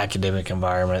wasn't the academic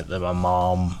environment that my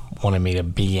mom wanted me to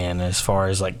be in, as far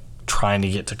as like trying to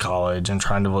get to college and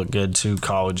trying to look good to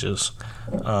colleges.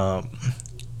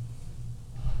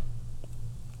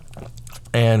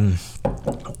 And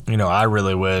I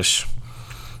really wish,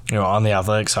 on the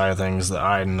athletic side of things, that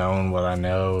I had known what I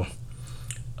know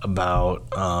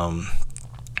about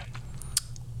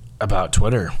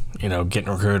Twitter, getting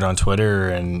recruited on Twitter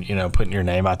and, putting your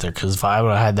name out there. Because if I would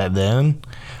have had that then,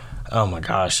 oh my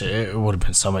gosh, it would have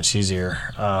been so much easier.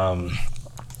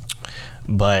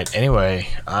 But anyway,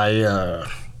 I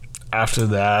after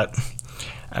that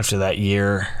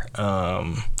year,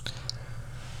 I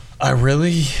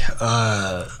really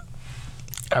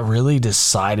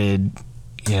decided,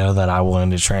 that I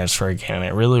wanted to transfer again.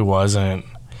 It really wasn't,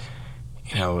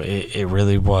 it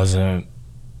really wasn't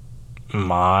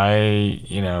my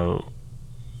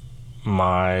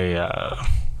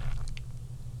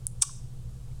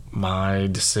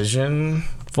decision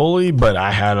fully, but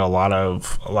I had a lot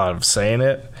of say in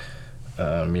it.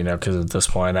 Because at this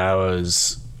point I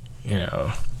was,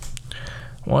 I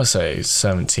want to say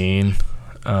 17.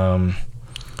 At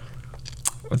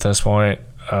this point,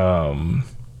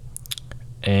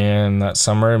 and that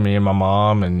summer, me and my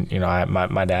mom and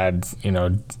my dad,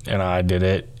 and I did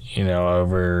it,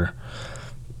 over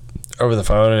the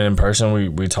phone and in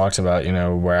person. We talked about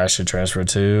where I should transfer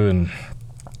to, and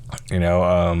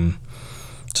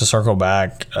to circle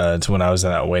back to when I was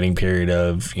in that waiting period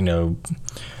of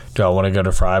do I want to go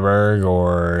to Freiburg,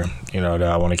 or do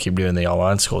I want to keep doing the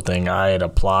online school thing. I had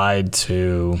applied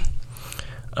to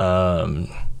a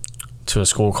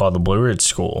school called the Blue Ridge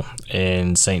School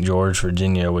in St. George,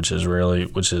 Virginia, which is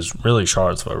really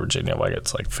Charlottesville, Virginia. Like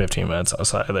it's like 15 minutes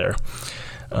outside of there.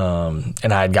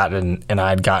 And I had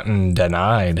gotten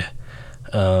denied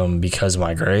because of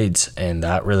my grades, and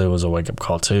that really was a wake up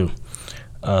call too.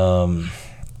 But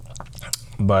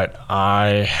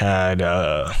I had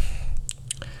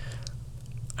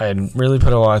really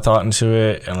put a lot of thought into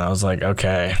it, and I was like,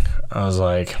 okay. I was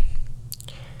like,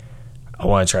 I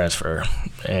want to transfer.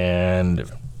 And,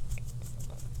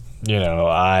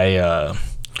 I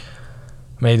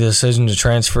made the decision to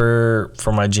transfer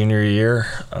for my junior year.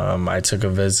 I took a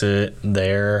visit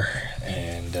there,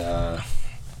 and,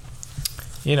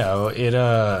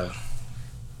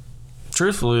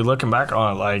 truthfully, looking back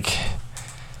on it, like,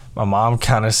 my mom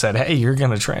kind of said, hey, you're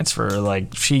going to transfer.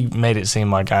 Like, she made it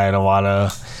seem like I had a lot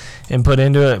of input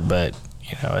into it, but,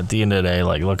 at the end of the day,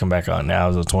 like, looking back on it now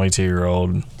as a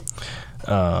 22-year-old,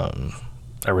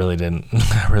 I really didn't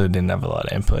have a lot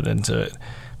of input into it,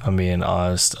 if I'm being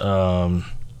honest.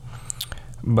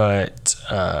 But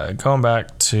going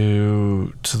back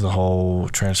to the whole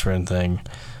transferring thing,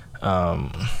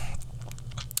 I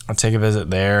take a visit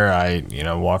there. I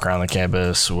walk around the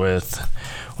campus with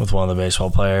one of the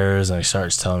baseball players, and he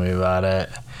starts telling me about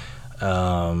it.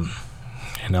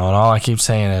 And all I keep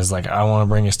saying is like, I want to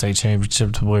bring a state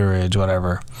championship to Blue Ridge,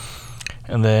 whatever.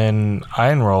 And then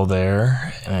I enrolled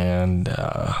there, and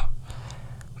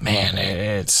man,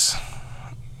 it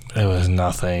was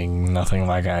nothing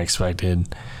like I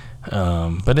expected,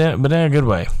 but in a good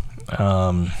way.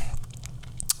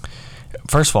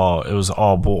 First of all, it was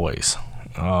all boys.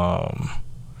 When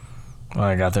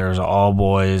I got there, it was an all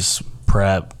boys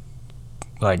prep,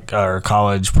 or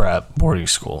college prep boarding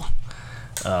school.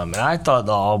 And I thought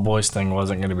the all boys thing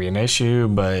wasn't going to be an issue,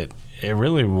 but it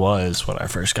really was when I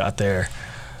first got there.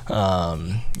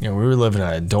 We were living in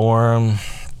a dorm.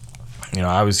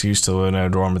 I was used to living in a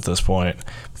dorm at this point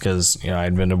because,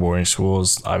 I'd been to boarding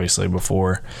schools, obviously,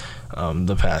 before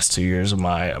the past 2 years of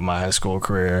my high school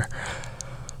career.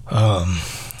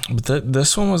 But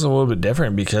this one was a little bit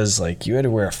different because, like, you had to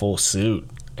wear a full suit,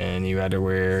 and you had to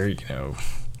wear,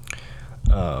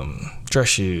 dress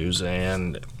shoes.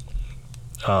 And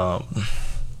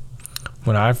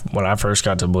when I first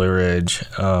got to Blue Ridge,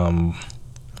 I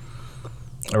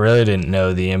really didn't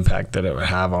know the impact that it would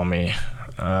have on me.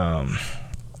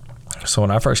 So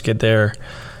when I first get there,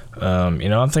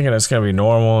 I'm thinking it's going to be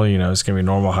normal. It's going to be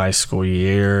normal high school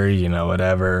year,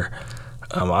 whatever.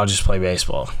 I'll just play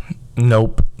baseball.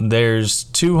 Nope. There's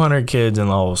 200 kids in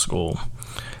the whole school.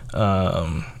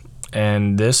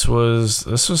 And this was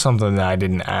something that I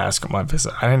didn't ask my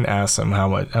visit. I didn't ask them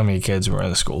how many kids were in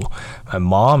the school. My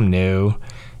mom knew,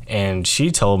 and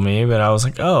she told me, but I was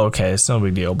like, oh, okay, it's no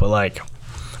big deal. But like,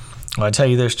 when I tell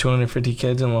you there's 250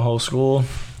 kids in the whole school,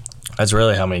 that's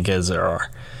really how many kids there are.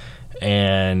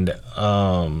 And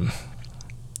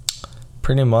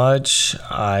pretty much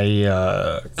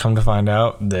I come to find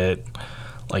out that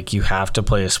like you have to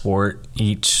play a sport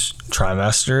each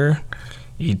trimester,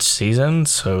 each season.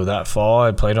 So that fall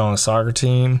I played on a soccer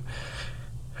team,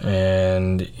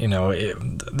 and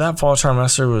that fall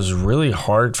trimester was really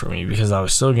hard for me because I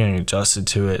was still getting adjusted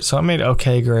to it. So I made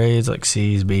okay grades, like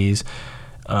C's, B's,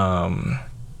 but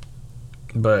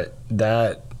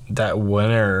that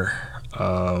winter,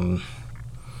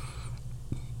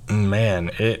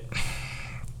 man,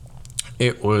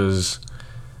 it was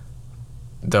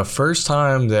the first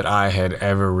time that I had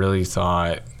ever really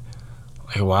thought,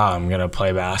 like, wow, I'm going to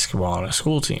play basketball on a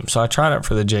school team. So I tried out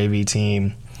for the JV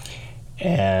team,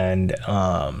 and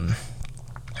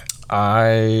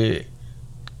I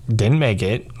didn't make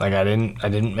it. Like, I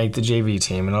didn't make the JV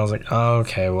team, and I was like, oh,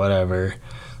 okay, whatever.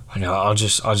 Like, I'll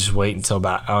just wait until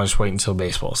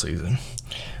baseball season.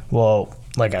 Well,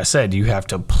 like I said, you have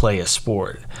to play a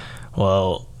sport.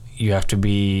 Well, you have to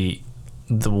be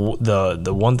the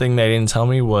one thing they didn't tell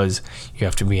me was you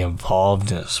have to be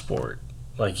involved in a sport.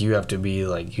 Like, you have to be,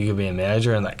 like, you could be a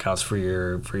manager, and that counts for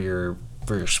your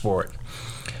sport.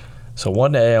 So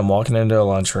one day I'm walking into a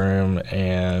lunchroom,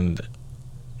 and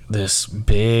this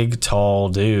big, tall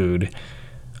dude,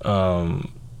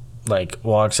 like,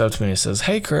 walks up to me and says,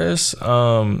 "Hey, Chris,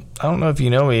 I don't know if you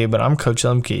know me, but I'm Coach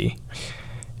Lemke."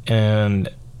 And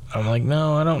I'm like,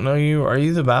 "No, I don't know you. Are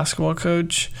you the basketball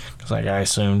coach?" Because, like, I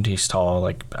assumed he's tall,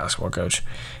 like, basketball coach.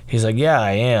 He's like, "Yeah,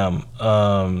 I am.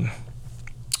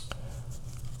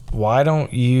 Why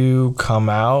don't you come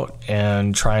out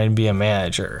and try and be a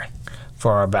manager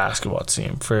for our basketball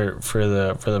team, for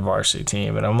the varsity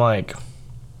team?" And I'm like,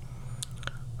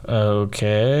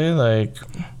 "Okay, like,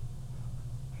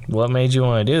 what made you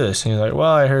want to do this?" And he's like,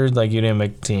 "Well, I heard, like, you didn't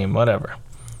make the team, whatever."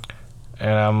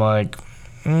 And I'm like,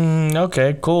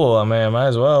 okay, cool. I mean, I might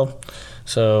as well.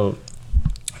 So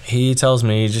he tells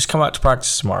me, just come out to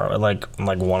practice tomorrow at like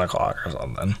 1 o'clock or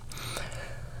something.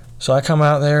 So I come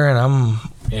out there, and I'm,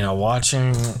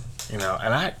 watching, and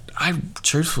I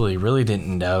truthfully really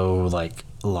didn't know, like,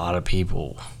 a lot of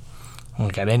people.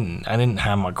 Like, I didn't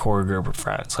have my core group of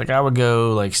friends. Like, I would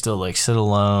go, like, still, like, sit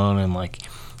alone and, like,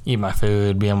 eat my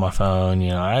food, be on my phone.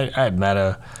 I had met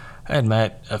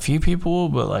a few people,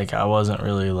 but, like, I wasn't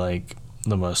really, like,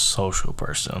 the most social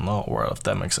person in the whole world, if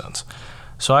that makes sense.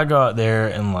 So I go out there,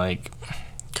 and, like,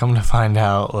 come to find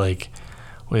out, like,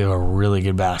 we have a really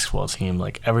good basketball team.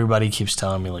 Like, everybody keeps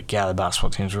telling me, like, yeah, the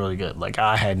basketball team's really good. Like,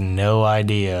 I had no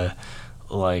idea,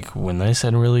 like, when they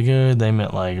said really good, they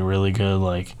meant, like, really good,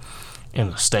 like, in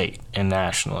the state and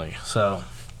nationally. So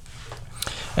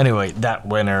anyway, that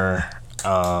winter,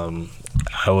 I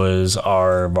was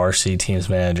our varsity team's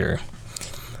manager.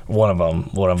 One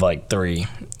of like 3.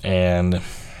 And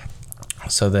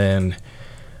so then,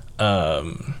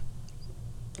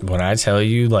 when I tell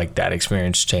you, like, that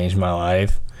experience changed my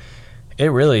life, it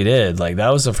really did. Like, that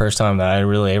was the first time that I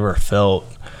really ever felt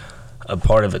a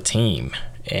part of a team.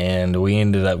 And we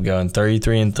ended up going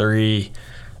 33-3.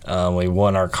 We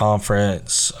won our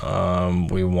conference.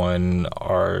 We won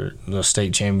the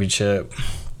state championship,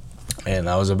 and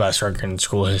that was the best record in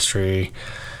school history.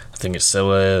 I think it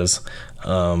still is.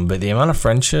 But the amount of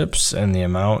friendships and the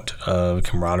amount of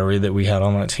camaraderie that we had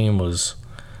on that team was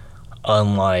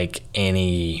unlike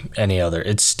any other.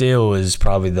 It still is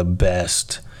probably the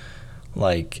best,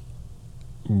 like,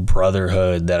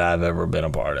 brotherhood that I've ever been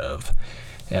a part of.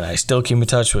 And I still keep in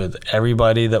touch with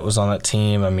everybody that was on that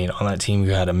team. I mean, on that team,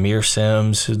 you had Amir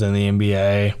Sims, who's in the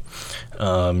NBA.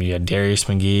 You had Darius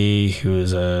McGee, who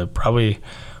is probably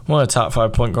one of the top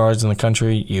 5 point guards in the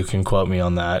country. You can quote me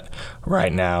on that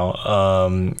right now.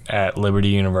 At Liberty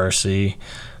University,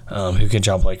 who can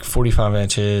jump like 45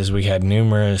 inches. We had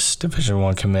numerous Division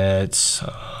I commits,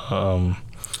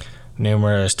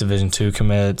 numerous Division II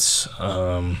commits.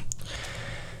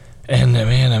 And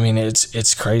man, I mean,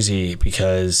 it's crazy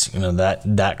because,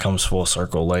 that comes full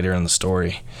circle later in the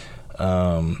story,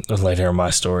 later in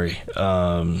my story.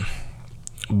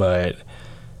 But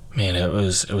man, it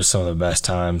was some of the best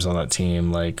times on that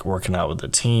team, like working out with the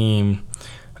team,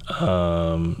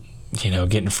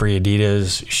 getting free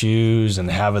Adidas shoes and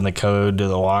having the code to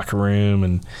the locker room,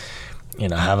 and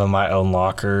having my own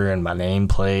locker and my name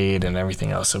plate and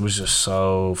everything else. It was just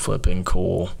so flipping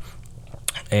cool.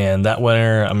 And that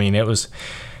winter, I mean, it was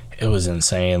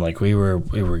insane. Like we were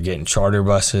getting charter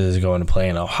buses going to play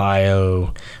in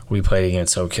Ohio. We played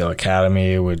against Oak Hill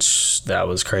Academy, which that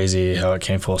was crazy how it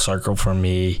came full circle for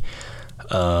me.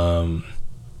 I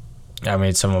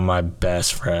made some of my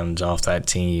best friends off that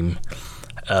team.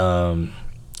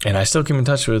 And I still keep in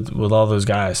touch with all those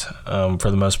guys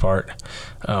for the most part.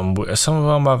 Some of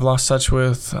them I've lost touch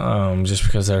with just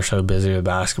because they're so busy with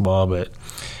basketball, but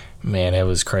man, it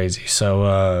was crazy.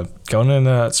 So going into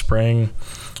that spring,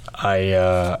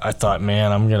 I thought,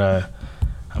 man, I'm gonna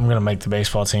make the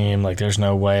baseball team. Like, there's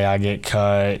no way I get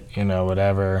cut,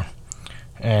 whatever.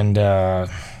 And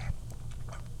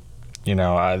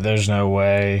there's no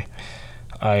way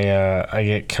I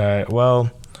get cut. Well,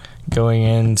 going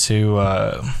into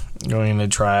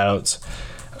tryouts,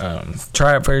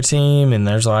 try out for your team, and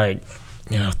there's 30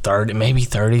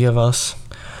 of us,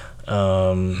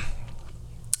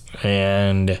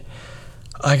 and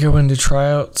I go into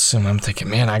tryouts, and I'm thinking,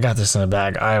 man, I got this in the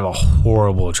bag. I have a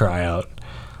horrible tryout,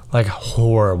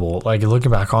 horrible.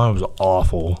 Looking back on it, was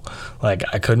awful. I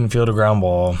couldn't field a ground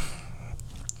ball.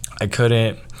 I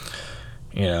couldn't,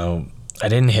 I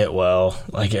didn't hit well.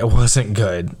 It wasn't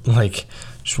good.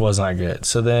 Just was not good.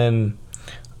 So then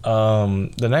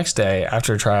the next day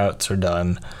after tryouts are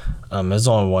done, it was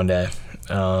only one day.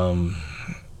 And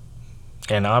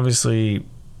obviously,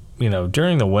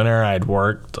 during the winter I had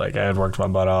worked my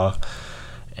butt off,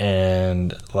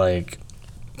 and I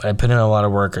put in a lot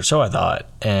of work, or so I thought.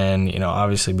 And,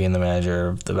 obviously being the manager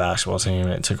of the basketball team,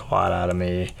 it took a lot out of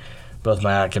me, both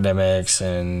my academics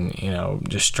and,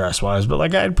 just stress-wise. But, I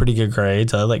had pretty good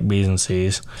grades. I had, B's and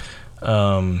C's.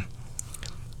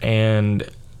 And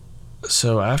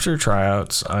so after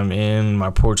tryouts, I'm in my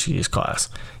Portuguese class.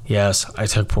 Yes, I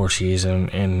took Portuguese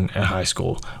in high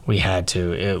school. We had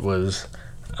to. It was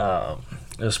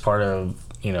part of,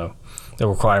 the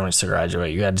requirements to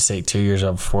graduate. You had to take 2 years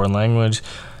of a foreign language.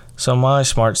 So my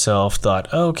smart self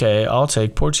thought, okay, I'll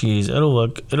take Portuguese. It'll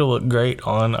look great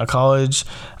on a college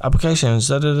application.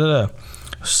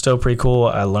 Still pretty cool.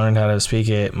 I learned how to speak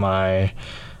it. I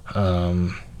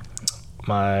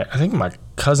think my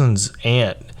cousin's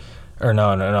aunt, or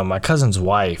no, my cousin's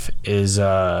wife is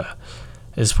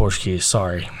Portuguese.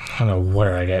 Sorry, I don't know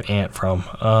where I got aunt from.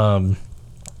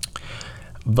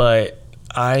 But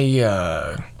I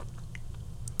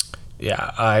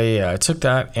took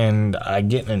that, and I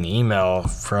get an email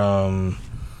from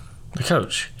the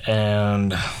coach,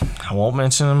 and I won't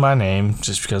mention him by name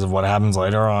just because of what happens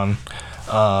later on.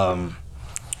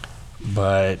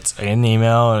 But I get an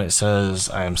email, and it says,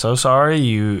 "I am so sorry.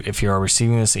 If you are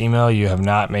receiving this email, you have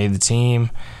not made the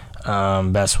team.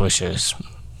 Best wishes."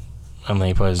 And then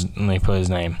he put his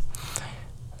name.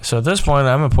 So at this point,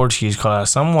 I'm in Portuguese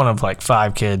class. I'm one of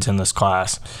 5 kids in this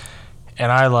class.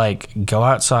 And I go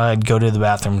outside, go to the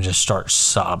bathroom, and just start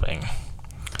sobbing.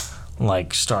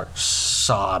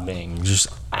 Just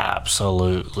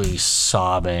absolutely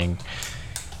sobbing.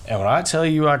 And when I tell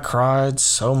you I cried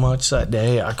so much that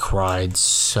day, I cried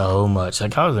so much.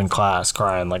 I was in class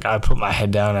crying. I put my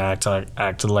head down and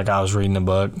acted like I was reading a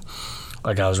book.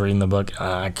 And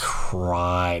I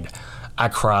cried. I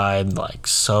cried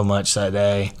so much that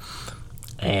day.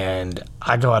 And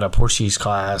I go out of Portuguese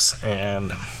class,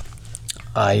 and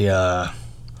I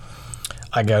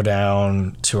go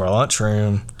down to our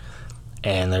lunchroom,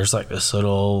 and there's this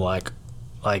little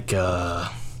there's a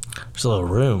little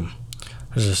room.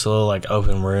 There's this little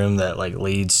open room that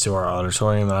leads to our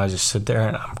auditorium, and I just sit there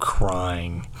and I'm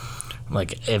crying.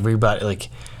 Everybody,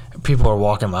 people are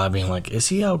walking by being "Is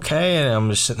he okay?" And I'm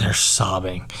just sitting there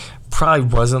sobbing. Probably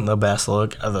wasn't the best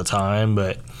look at the time,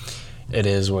 but it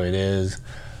is what it is.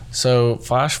 So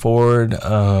flash forward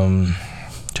to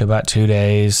about 2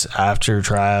 days after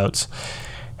tryouts,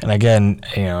 and again,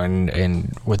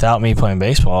 and without me playing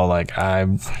baseball, I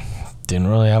didn't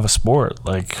really have a sport.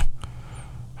 I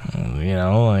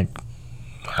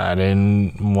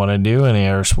didn't want to do any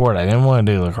other sport. I didn't want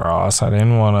to do lacrosse. I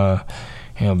didn't want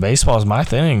to, baseball's my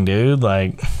thing, dude.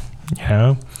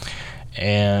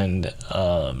 And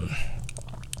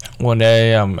one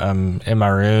day I'm in my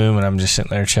room, and I'm just sitting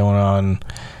there chilling on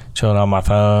my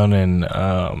phone, and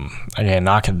I get a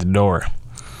knock at the door,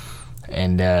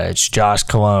 and it's Josh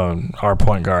Colon, our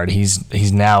point guard.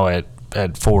 He's now at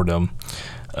Fordham,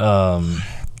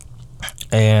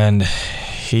 and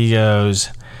he goes,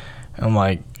 I'm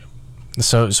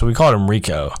so we called him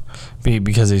Rico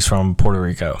because he's from Puerto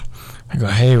Rico. I go,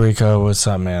 "Hey Rico, what's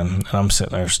up, man?" And I'm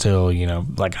sitting there still,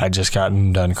 I just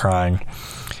gotten done crying.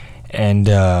 And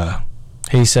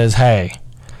he says, "Hey,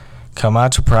 come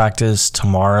out to practice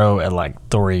tomorrow at like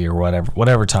 3 or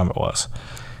whatever time it was.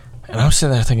 And I'm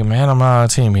sitting there thinking, man, I'm not on a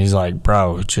team. He's like,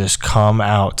 bro, just come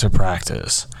out to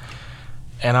practice.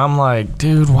 And I'm like,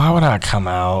 dude, why would I come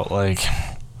out? Like,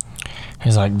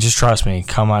 he's like, just trust me,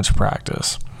 come out to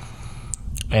practice.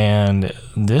 And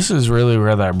this is really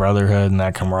where that brotherhood and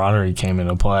that camaraderie came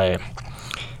into play.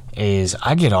 Is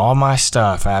I get all my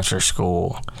stuff after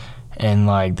school, and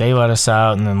like they let us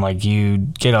out, and then like you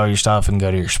get all your stuff and go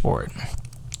to your sport.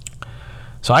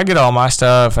 So I get all my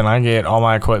stuff and I get all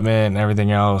my equipment and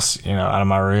everything else, out of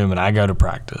my room, and I go to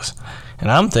practice. And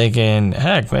I'm thinking,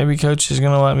 heck, maybe coach is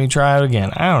going to let me try it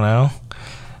again. I don't know.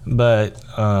 But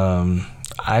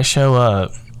I show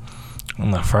up,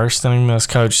 and the first thing this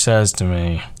coach says to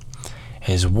me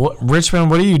is,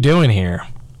 Richmond, what are you doing here?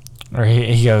 Or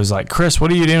he goes like, Chris,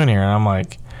 what are you doing here? And I'm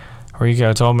like,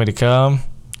 Rico told me to come.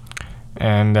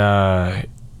 And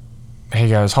he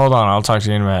goes, hold on, I'll talk to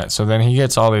you in a minute. So then he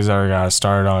gets all these other guys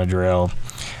started on a drill,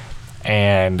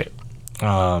 and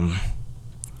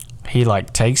he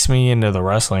like takes me into the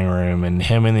wrestling room, and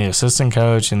him and the assistant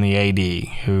coach and the AD,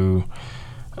 who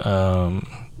I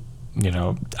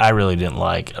really didn't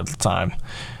like at the time,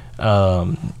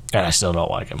 and I still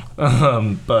don't like him.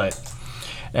 But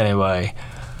anyway,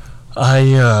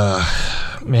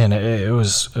 man, it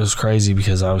was crazy,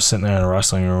 because I was sitting there in a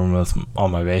wrestling room with all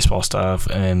my baseball stuff,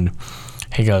 and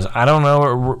he goes, I don't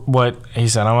know what he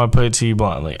said. I'm going to put it to you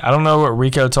bluntly. I don't know what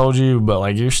Rico told you, but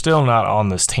like, you're still not on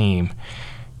this team.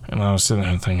 And I was sitting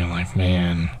there thinking like,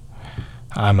 man,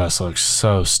 I must look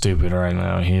so stupid right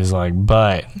now. He's like,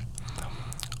 but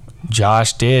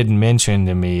Josh did mention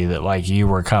to me that like you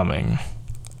were coming,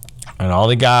 and all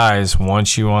the guys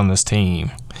want you on this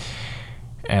team.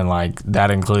 And like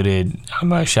that included, I'm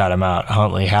going to shout him out,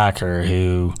 Huntley Hacker,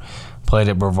 who played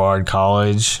at Brevard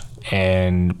College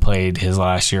and played his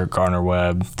last year at Gardner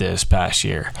Webb this past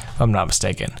year, if I'm not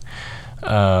mistaken.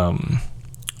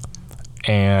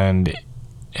 And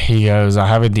he goes, I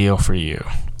have a deal for you.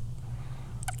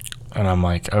 And I'm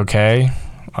like, okay,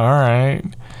 all right.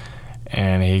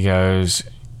 And he goes,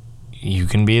 you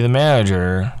can be the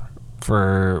manager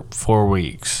for 4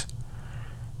 weeks.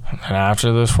 And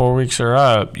after those 4 weeks are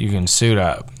up, you can suit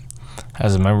up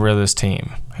as a member of this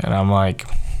team. And I'm like,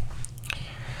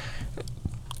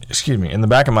 excuse me, in the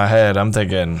back of my head, I'm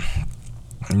thinking,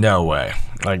 no way.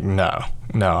 Like, no,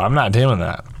 I'm not doing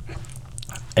that.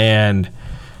 And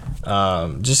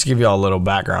just to give you all a little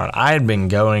background, I had been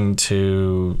going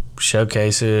to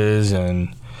showcases,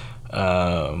 and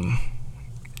I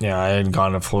had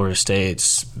gone to Florida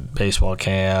State's baseball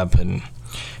camp, and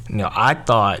I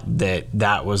thought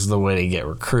that was the way to get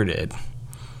recruited.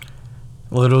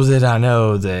 Little did I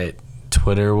know that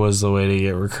Twitter was the way to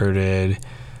get recruited,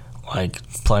 like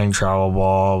playing travel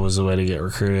ball was the way to get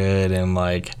recruited, and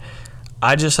like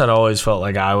I just had always felt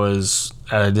like I was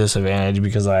at a disadvantage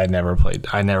because I never played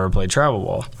travel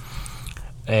ball.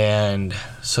 And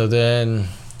so then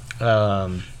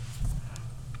I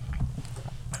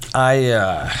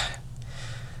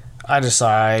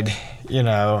decide,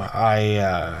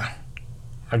 I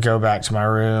go back to my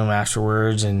room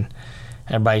afterwards, and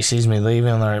everybody sees me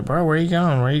leaving. They're like, bro, where you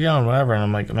going? Whatever. And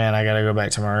I'm like, man, I got to go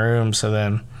back to my room. So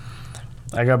then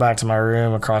I go back to my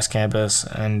room across campus,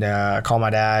 and I call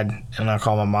my dad, and I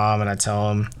call my mom, and I tell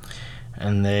them.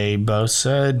 And they both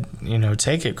said,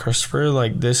 take it, Christopher.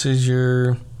 Like, this is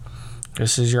your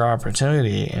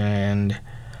opportunity. And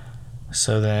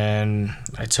so then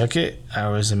I took it. I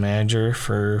was a manager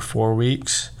for 4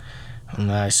 weeks,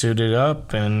 and I suited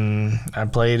up, and I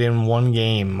played in one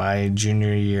game my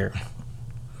junior year.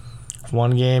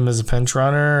 One game as a pinch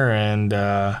runner, and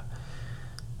I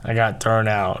got thrown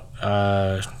out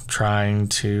trying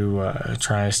to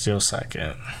steal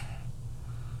second.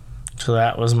 So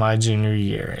that was my junior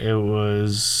year. It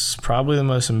was probably the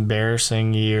most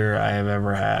embarrassing year I have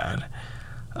ever had.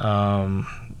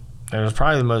 It was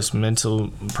probably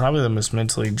the most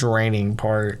mentally draining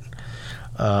part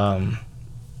of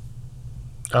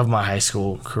my high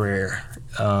school career.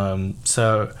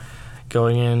 So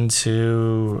going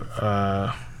into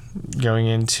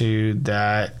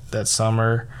that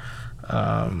summer,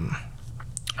 I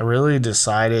really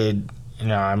decided,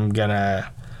 I'm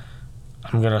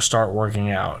gonna start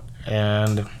working out.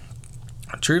 And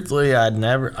truthfully, I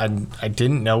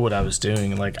didn't know what I was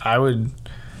doing. Like I would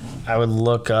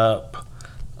look up,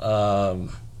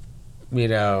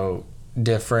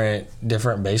 different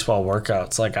baseball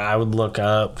workouts. Like I would look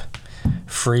up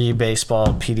free baseball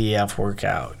PDF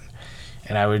workout,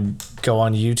 and I would go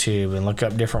on YouTube and look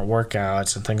up different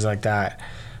workouts and things like that.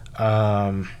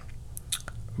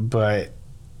 But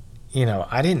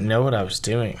I didn't know what I was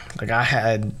doing. Like, I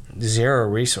had zero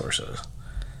resources.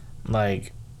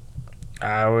 Like,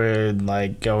 I would,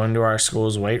 like, go into our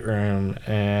school's weight room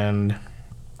and,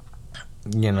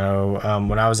 when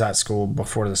I was at school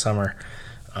before the summer,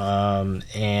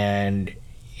 and,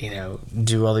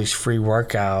 do all these free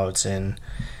workouts and,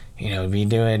 be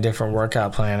doing a different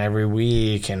workout plan every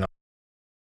week and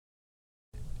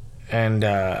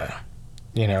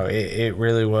it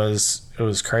really was, it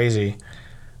was crazy,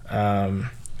 in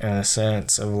a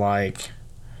sense of, like,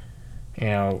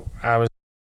 I was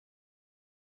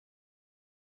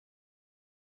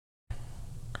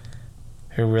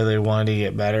who really wanted to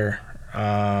get better,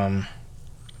 and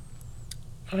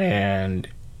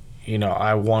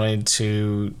I wanted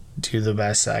to do the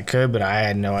best I could, but I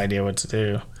had no idea what to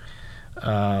do,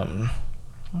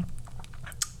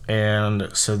 and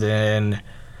so then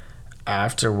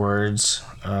afterwards,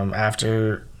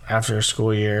 after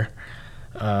school year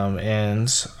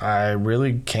ends, I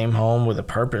really came home with a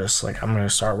purpose. Like, I'm gonna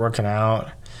start working out.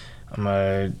 I'm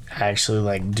gonna actually,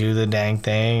 like, do the dang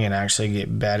thing and actually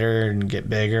get better and get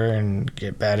bigger and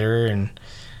get better and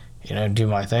do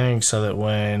my thing, so that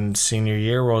when senior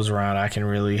year rolls around, I can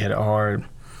really hit it hard.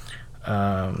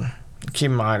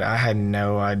 Keep in mind, I had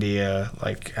no idea,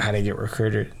 like, how to get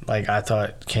recruited. Like, I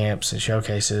thought camps and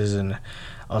showcases, and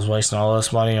I was wasting all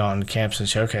this money on camps and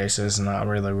showcases and not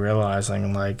really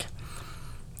realizing, like,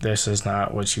 this is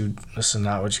not what you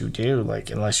do,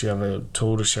 like, unless you have a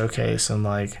tool to showcase. And,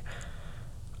 like,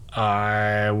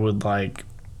 I would, like,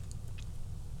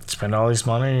 spend all this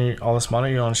money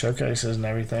on showcases and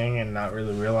everything, and not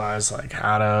really realize, like,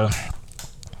 how to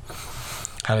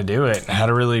do it, how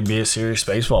to really be a serious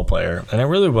baseball player. And it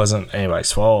really wasn't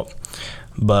anybody's fault,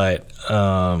 but it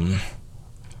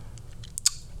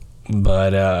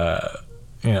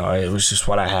was just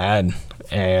what I had.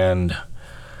 And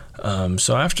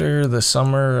so after the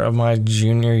summer of my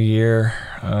junior year,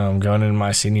 going into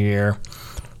my senior year,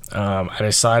 I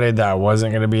decided that I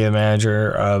wasn't going to be the manager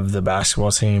of the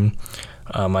basketball team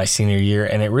my senior year,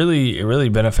 and it really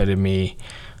benefited me,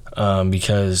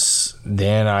 because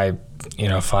then I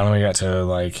finally got to,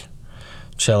 like,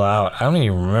 chill out. I don't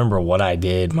even remember what I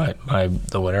did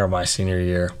the winter of my senior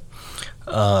year.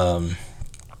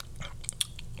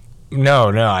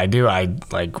 No, I do. I,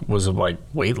 like, was, like,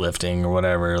 weightlifting or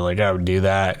whatever. Like, I would do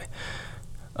that.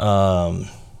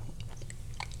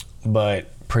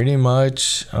 But pretty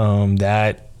much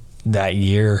that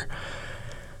year,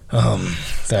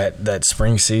 that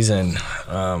spring season,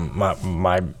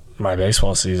 my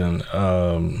baseball season,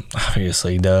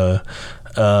 obviously,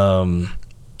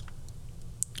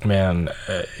 man,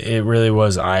 it really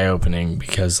was eye-opening,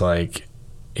 because, like,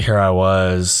 here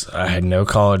I had no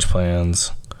college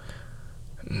plans.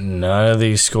 None of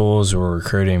these schools were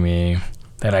recruiting me,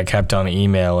 that I kept on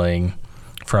emailing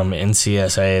from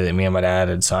NCSA that me and my dad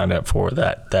had signed up for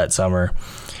that summer.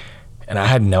 And I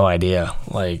had no idea,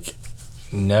 like,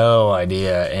 no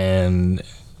idea. And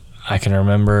I can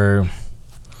remember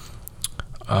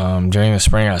during the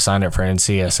spring I signed up for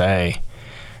NCSA,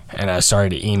 and I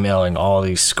started emailing all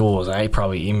these schools. I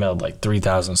probably emailed like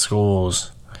 3,000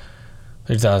 schools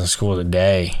a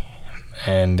day.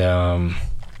 And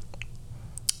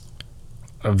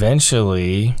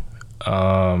eventually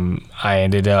I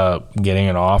ended up getting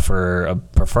an offer, a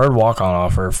preferred walk-on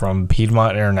offer from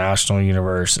Piedmont International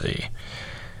University.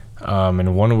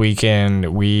 And one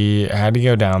weekend we had to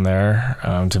go down there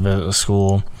to visit the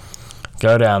school.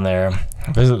 Go down there,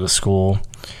 visit the school,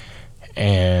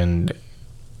 and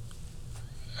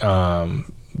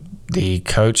the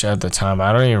coach at the time,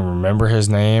 I don't even remember his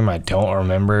name. I don't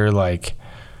remember, like,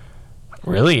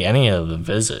 really any of the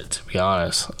visit, to be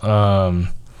honest. But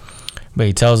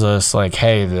he tells us, like,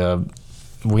 hey,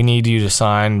 we need you to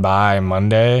sign by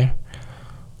Monday,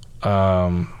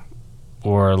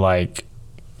 or, like,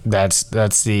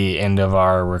 that's the end of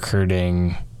our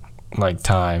recruiting, like,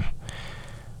 time.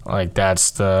 Like,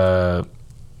 that's the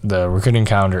recruiting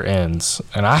calendar ends.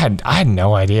 And I had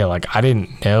no idea. Like, I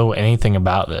didn't know anything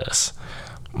about this.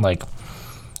 Like,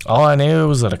 all I knew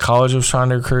was that a college was trying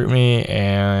to recruit me,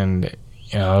 and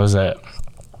that was it.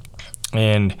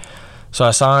 And so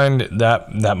I signed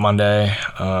that Monday,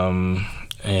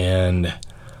 and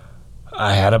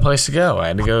I had a place to go. I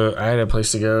had a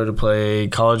place to go to play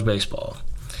college baseball,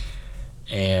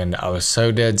 and I was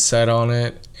so dead set on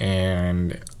it.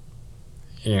 And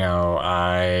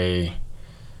I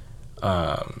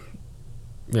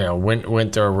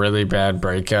went through a really bad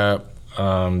breakup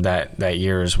that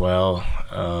year as well,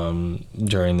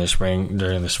 during the spring,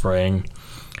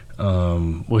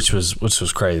 which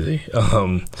was crazy.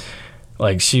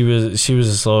 like she was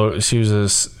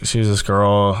this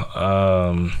girl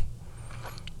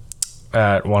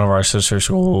at one of our sister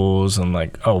schools, and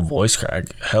like, oh, voice crack,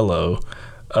 hello.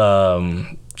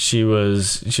 She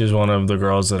was one of the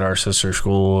girls at our sister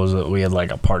schools that we had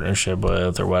like a partnership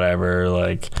with or whatever.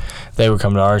 Like, they would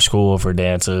come to our school for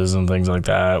dances and things like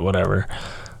that, whatever.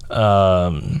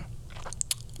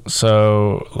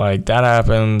 So like that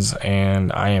happens,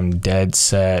 and I am dead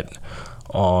set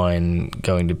on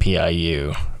going to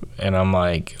PIU, and I'm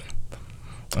like,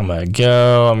 I'm gonna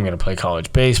go, I'm gonna play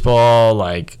college baseball.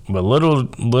 Like, but little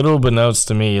beknownst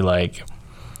to me, like,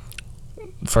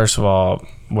 first of all,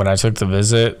 when I took the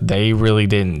visit, they really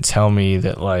didn't tell me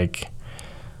that like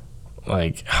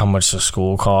how much the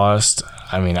school cost.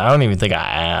 I mean, I don't even think I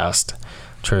asked,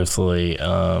 truthfully.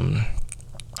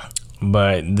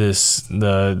 But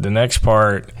the next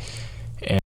part,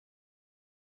 and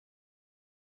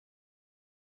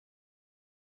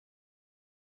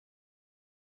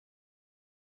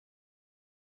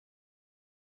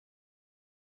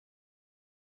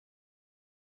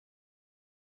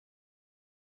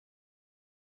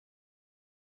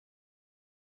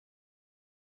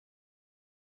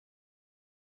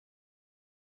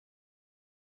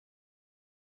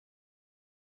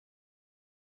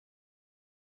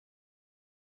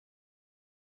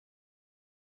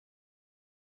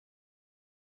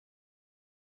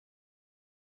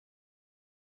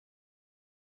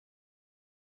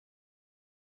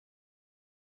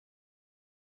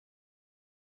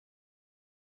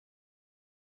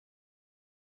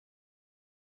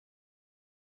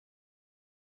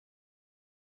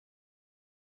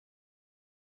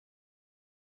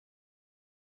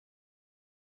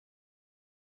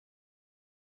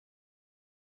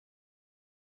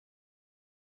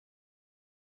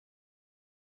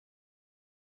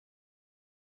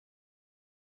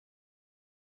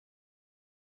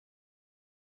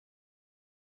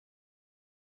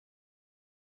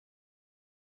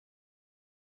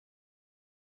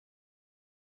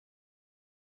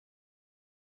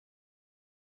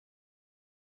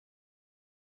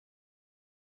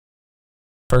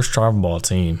first travel ball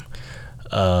team.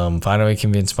 Finally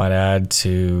convinced my dad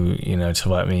to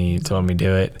let me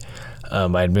do it.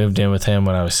 I'd moved in with him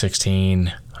when I was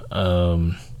 16.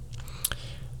 And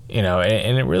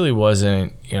it really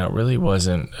wasn't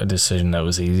a decision that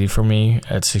was easy for me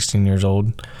at 16 years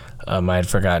old. I had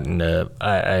forgotten to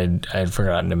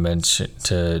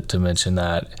mention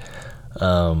that.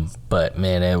 But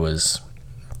man, it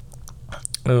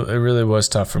really was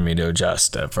tough for me to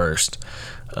adjust at first.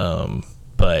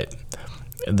 But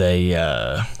they,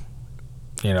 I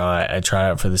tried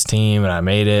out for this team and I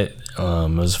made it. It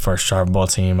was the first travel ball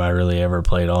team I really ever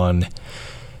played on,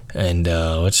 and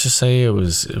let's just say it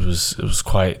was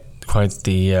quite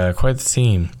the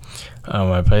team.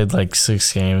 I played like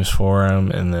 6 games for them,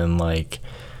 and then like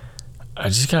I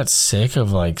just got sick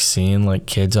of like seeing like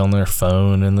kids on their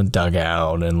phone in the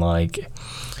dugout and like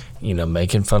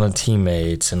making fun of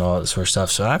teammates and all that sort of stuff.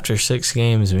 So after 6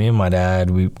 games, me and my dad,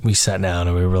 we sat down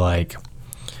and we were like,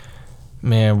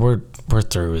 man, we're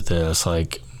through with this.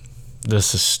 Like,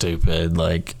 this is stupid.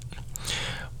 Like,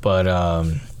 but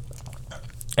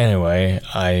anyway,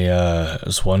 it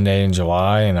was one day in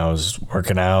July, and I was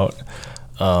working out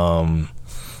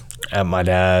at my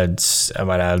dad's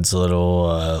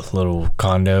little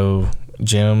condo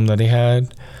gym that he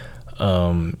had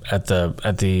at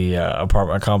the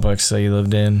apartment complex that he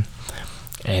lived in,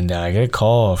 and I get a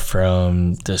call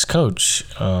from this coach.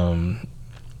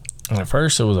 At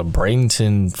first, it was a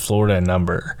Bradenton, Florida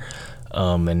number,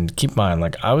 and keep in mind,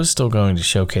 like, I was still going to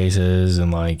showcases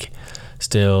and like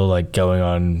still like going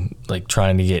on like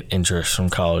trying to get interest from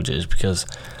colleges because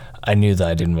I knew that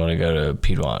I didn't want to go to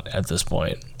Piedmont at this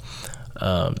point.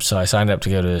 So I signed up to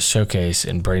go to a showcase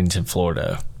in Bradenton,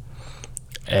 Florida.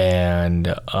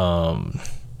 And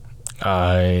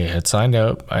I had signed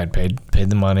up. I had paid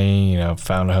the money,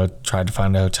 tried to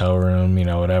find a hotel room,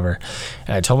 whatever.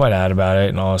 And I told my dad about it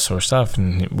and all this sort of stuff,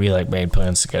 and we like made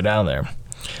plans to go down there.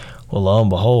 Well, lo and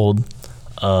behold,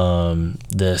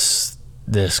 this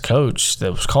coach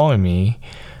that was calling me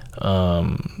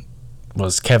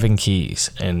was Kevin Keys,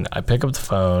 and I pick up the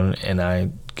phone and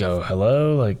I go,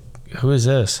 "Hello, like, who is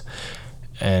this?"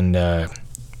 And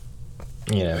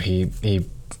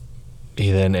he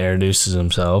then introduces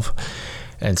himself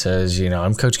and says,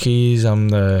 "I'm Coach Keys. I'm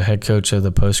the head coach of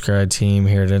the post-grad team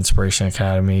here at Inspiration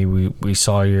Academy. We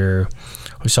saw your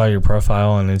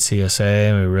profile on NCSA,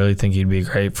 and we really think you'd be a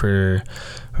great fit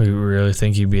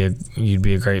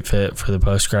for the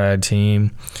post-grad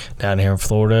team down here in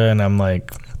Florida." And I'm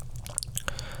like,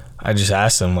 I just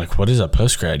asked him, like, what is a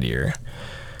post-grad year?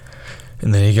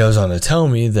 And then he goes on to tell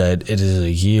me that it is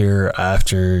a year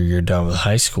after you're done with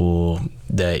high school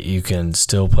that you can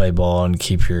still play ball and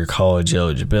keep your college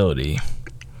eligibility.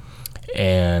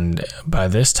 And by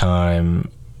this time,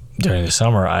 during the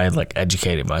summer, I had like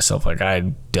educated myself. Like I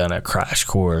had done a crash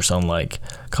course on like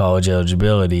college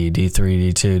eligibility,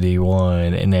 D3, D2,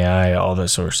 D1, NAI, all that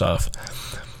sort of stuff.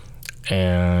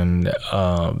 And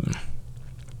I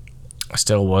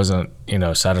still wasn't,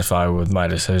 satisfied with my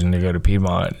decision to go to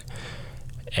Piedmont.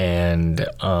 And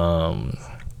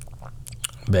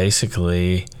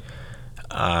basically,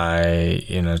 I,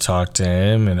 talked to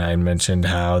him, and I mentioned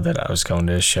how that I was going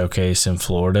to a showcase in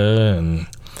Florida and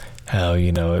how,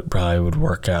 it probably would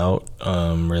work out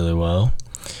really well.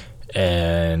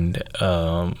 And,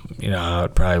 how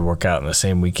it'd probably work out in the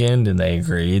same weekend. And they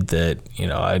agreed that,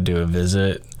 I'd do a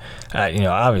visit.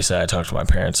 Obviously I talked to my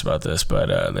parents about this,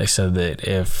 but they said that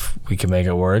if we could make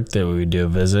it work, that we would do a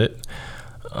visit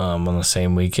on the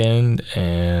same weekend.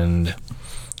 And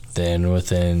then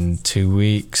within 2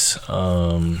 weeks,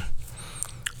 I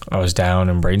was down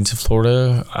in Bradenton,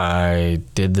 Florida. I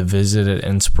did the visit at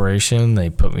Inspiration. They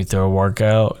put me through a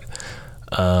workout,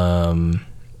 and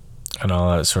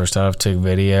all that sort of stuff. Took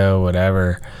video,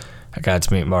 whatever. I got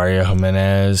to meet Mario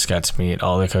Jimenez. Got to meet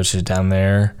all the coaches down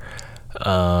there.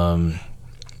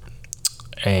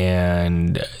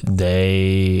 And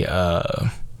they,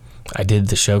 I did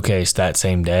the showcase that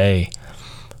same day.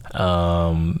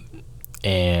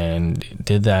 And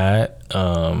did that.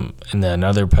 And then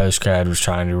another post-grad was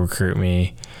trying to recruit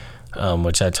me,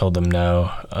 which I told them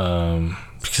no,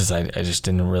 because I just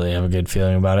didn't really have a good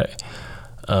feeling about it.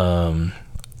 And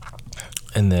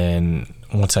then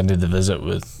once I did the visit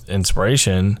with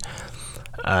Inspiration,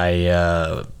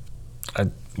 I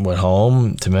went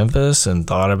home to Memphis and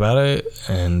thought about it,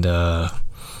 and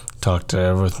talked it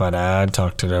over with my dad,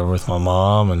 talked it over with my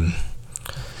mom, and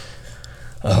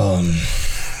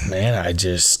man, I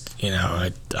just,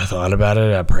 I thought about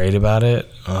it, I prayed about it,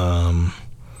 and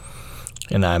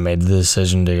I made the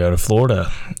decision to go to Florida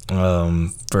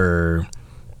for,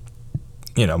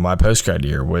 my post-grad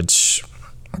year, which,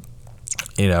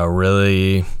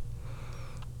 really,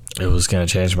 it was going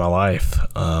to change my life.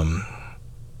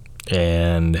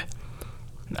 And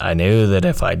I knew that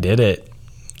if I did it,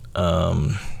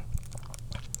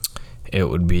 it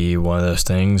would be one of those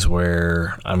things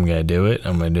where I'm going to do it.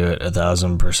 I'm going to do it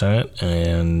 1,000%,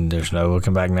 and there's no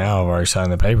looking back now. I've already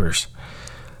signed the papers.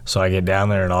 So I get down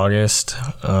there in August.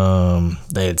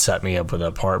 They had set me up with an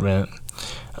apartment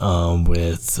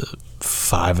with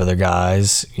 5 other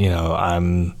guys.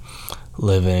 I'm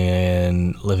living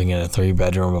in a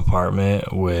 3-bedroom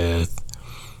apartment with,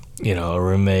 a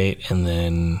roommate, and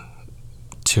then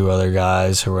 2 other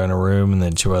guys who were in a room, and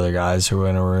then 2 other guys who were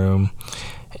in a room.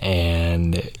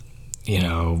 And,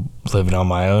 living on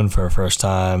my own for the first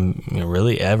time,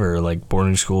 really ever. Like,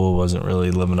 boarding school wasn't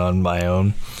really living on my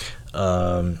own.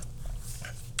 Because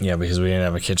we didn't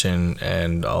have a kitchen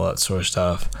and all that sort of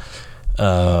stuff.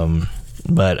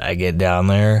 But I get down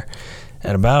there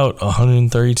at about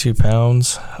 132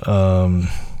 pounds. And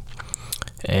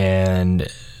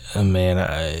man,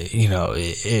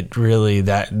 it really,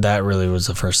 that really was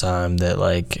the first time that,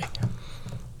 like,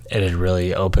 it had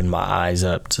really opened my eyes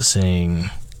up to seeing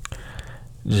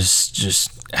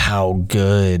just how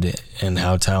good and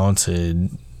how talented,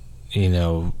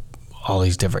 all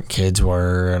these different kids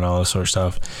were and all this sort of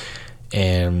stuff.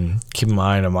 And keep in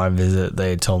mind, on my visit,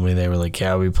 they told me, they were like,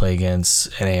 yeah, we play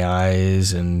against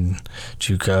NAIs and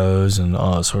JUCOs and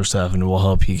all that sort of stuff, and we'll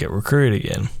help you get recruited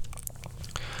again.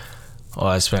 Well,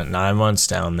 I spent 9 months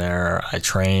down there. I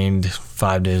trained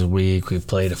 5 days a week. We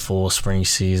played a full spring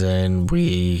season.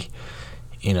 We,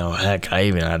 heck, I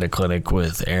even had a clinic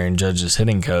with Aaron Judge's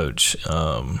hitting coach.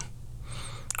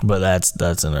 But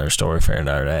that's another story for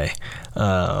another day.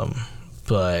 I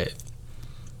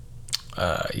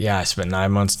spent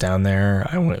 9 months down there.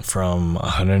 I went from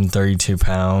 132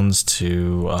 pounds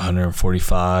to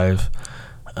 145.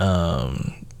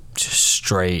 Just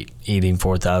straight eating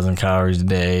 4,000 calories a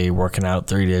day, working out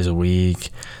 3 days a week.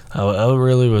 It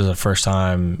really was the first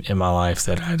time in my life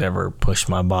that I'd ever pushed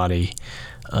my body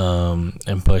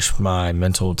and pushed my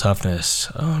mental toughness,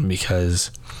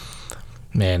 because,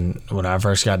 man, when I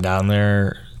first got down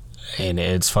there, and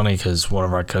it's funny because one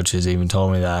of our coaches even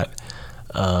told me that,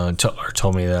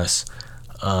 told me this,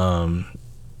 when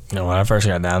I first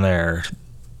got down there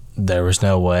was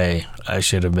no way I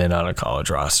should have been on a college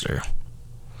roster.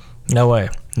 No way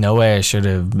I should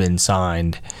have been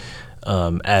signed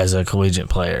as a collegiate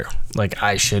player. Like,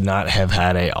 I should not have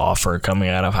had an offer coming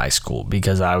out of high school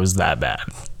because I was that bad.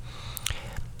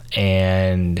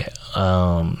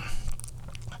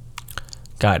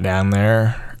 got down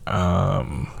there,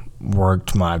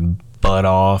 worked my butt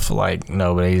off like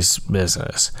nobody's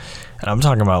business. And I'm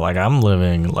talking about like I'm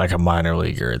living like a minor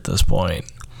leaguer at this point.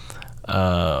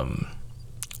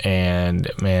 And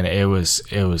man, it was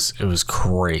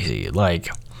crazy. Like,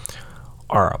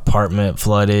 our apartment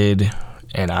flooded,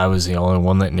 and I was the only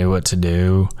one that knew what to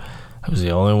do. I was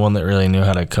the only one that really knew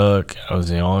how to cook. I was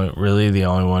the only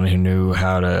one who knew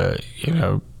how to,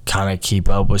 kind of keep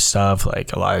up with stuff.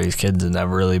 Like, a lot of these kids have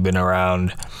never really been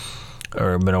around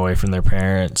or been away from their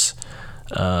parents.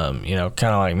 Kind of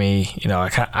like me,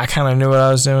 I kind of knew what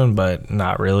I was doing, but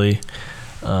not really.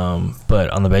 But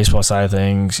on the baseball side of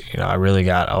things, I really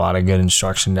got a lot of good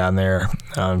instruction down there.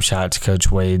 Shout out to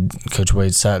Coach Wade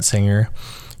Satsinger.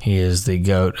 He is the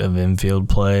GOAT of infield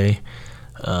play.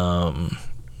 And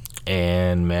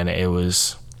man, it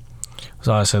was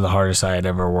honestly the hardest I had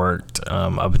ever worked,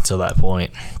 up until that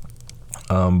point.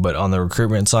 But on the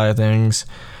recruitment side of things,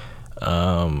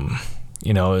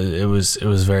 it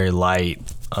was very light.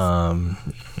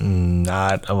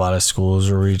 Not a lot of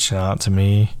schools were reaching out to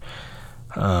me.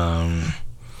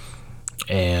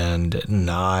 And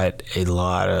not a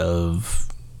lot of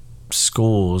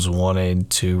schools wanted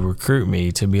to recruit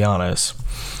me, to be honest.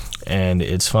 And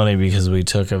it's funny because we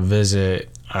took a visit.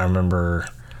 I remember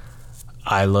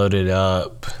I loaded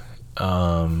up,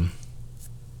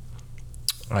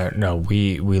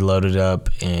 we loaded up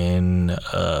in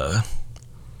a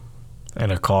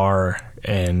car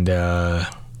and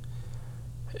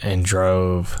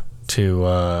drove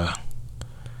to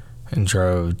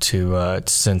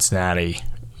Cincinnati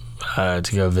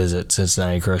to go visit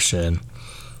Cincinnati Christian.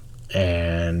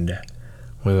 And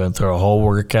we went through a whole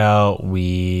workout.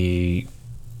 We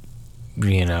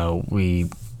went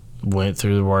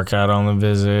through the workout on the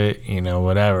visit,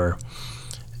 whatever.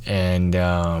 And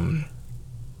the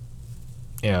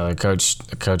coach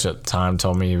at the time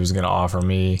told me he was going to offer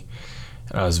me.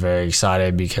 And I was very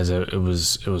excited because it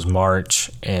was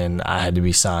March, and I had to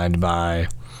be signed by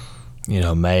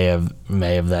May of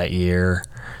that year.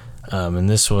 And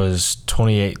this was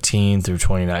 2018 through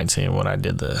 2019 when I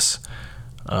did this.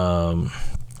 When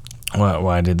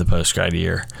I did the post-grad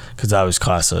year, because I was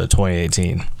class of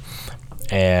 2018.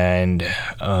 And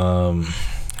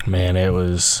man, it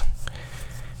was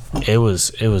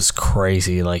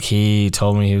crazy. Like, he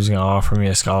told me he was going to offer me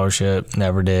a scholarship,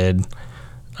 never did.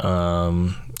 I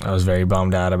was very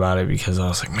bummed out about it because I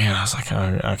was like,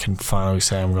 I can finally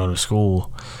say I'm going to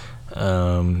school,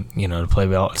 to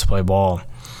play ball.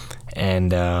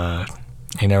 And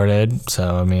he never did.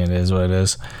 So I mean, it is what it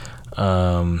is.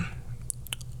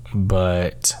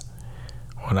 But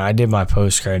when I did my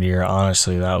post-grad year,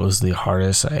 honestly, that was the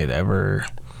hardest I had ever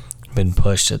been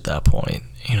pushed at that point.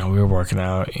 We were working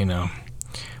out, we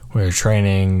were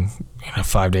training,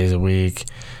 5 days a week.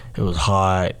 It was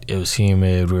hot. It was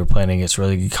humid. We were playing against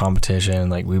really good competition.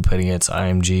 Like, we played against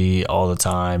IMG all the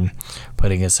time,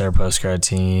 played against their post-grad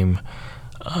team.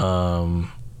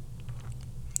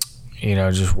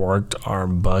 Just worked our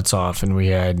butts off, and we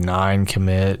had 9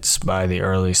 commits by the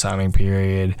early signing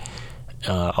period,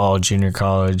 all junior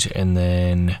college. And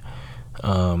then,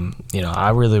 I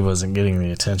really wasn't getting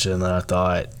the attention that I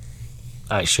thought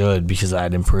I should because I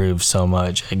had improved so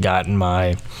much. I had gotten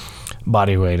my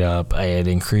body weight up. I had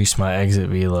increased my exit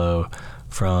velo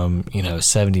from,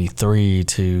 73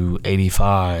 to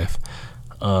 85.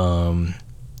 I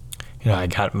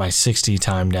got my 60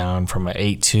 time down from an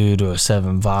 8.2 to a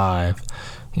 7.5.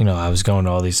 I was going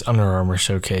to all these Under Armour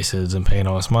showcases and paying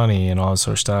all this money and all this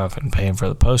sort of stuff and paying for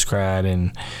the post-grad.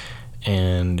 And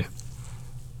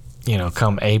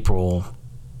come April,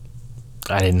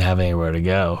 I didn't have anywhere to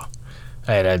go.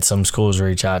 I had some schools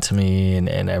reach out to me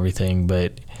and everything,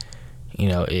 but,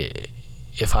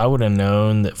 if I would have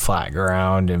known that flat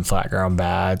ground and flat ground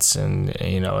bats and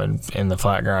the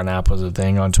flat ground app was a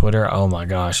thing on Twitter, oh my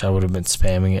gosh, I would have been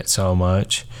spamming it so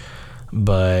much.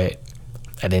 But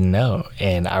I didn't know,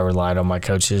 and I relied on my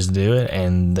coaches to do it,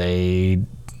 and they,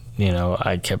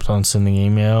 I kept on sending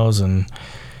emails and,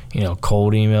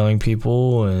 cold emailing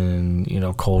people and,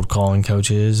 cold calling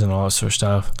coaches and all that sort of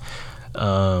stuff.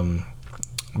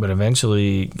 But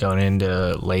eventually, going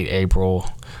into late April,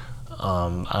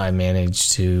 I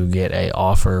managed to get a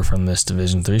offer from this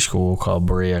Division III school called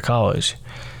Berea College.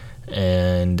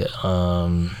 And,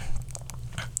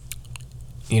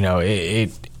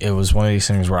 it was one of these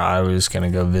things where I was going to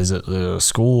go visit the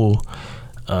school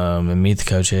and meet the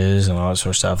coaches and all that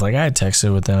sort of stuff. Like, I had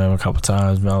texted with them a couple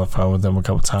times, been on the phone with them a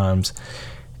couple times.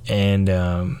 And,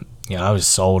 I was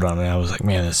sold on it. I was like,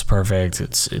 man, this is perfect.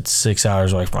 It's 6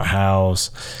 hours away from my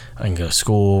house. I can go to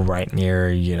school right near,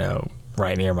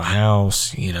 right near my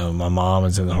house. My mom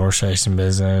is in the horse racing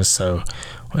business, so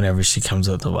whenever she comes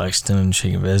up to Lexington,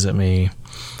 she can visit me.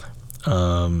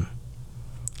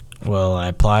 Well, I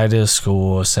apply to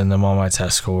school, send them all my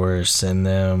test scores, send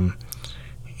them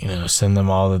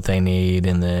all that they need,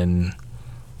 and then,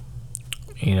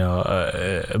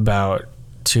 about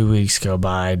 2 weeks go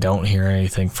by, don't hear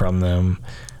anything from them,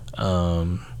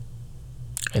 and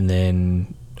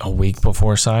then a week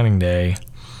before signing day,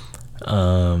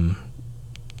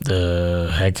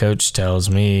 the head coach tells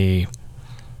me,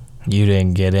 you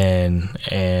didn't get in,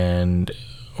 and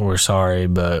we're sorry,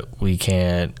 but we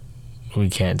can't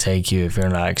take you if you're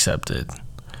not accepted.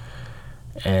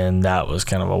 And that was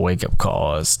kind of a wake-up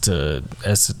call as to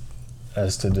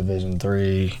Division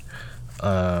III,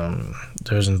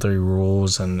 Division III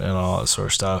rules and all that sort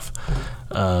of stuff.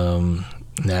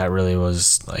 That really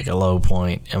was like a low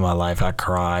point in my life. I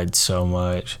cried so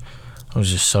much. I was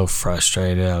just so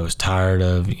frustrated. I was tired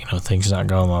of things not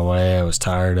going my way. I was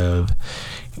tired of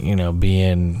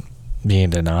being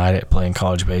denied at playing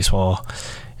college baseball,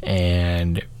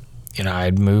 and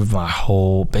I'd moved my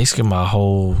whole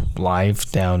life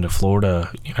down to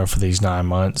Florida, for these 9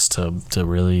 months to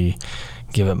really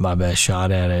give it my best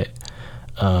shot at it.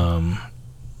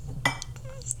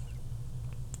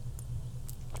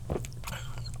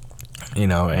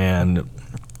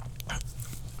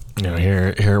 And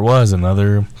here it was,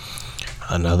 another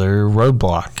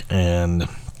roadblock. And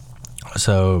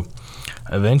so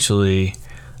eventually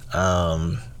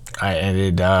I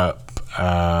ended up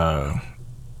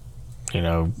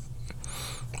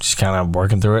just kind of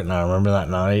working through it. And I remember that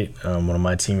night, one of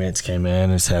my teammates came in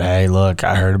and said, "Hey, look,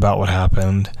 I heard about what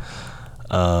happened.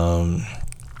 I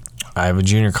have a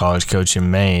junior college coach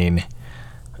in Maine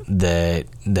that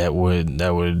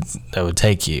would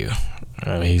take you."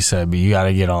 He said, "But you got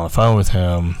to get on the phone with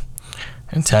him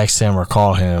and text him or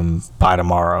call him by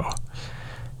tomorrow."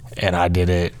 And I did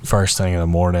it first thing in the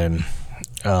morning.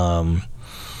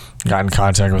 Got in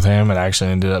contact with him. It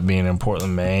actually ended up being in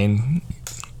Portland, Maine,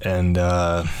 and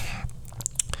it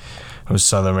was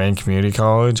Southern Maine Community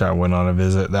College. I went on a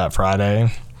visit that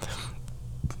Friday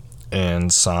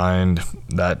and signed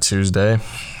that Tuesday,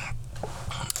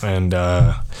 and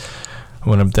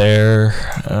went up there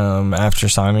after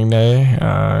signing day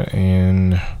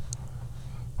in,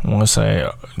 I want to say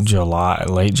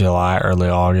late July, early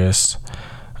August.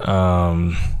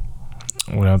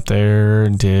 Went up there,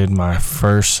 did my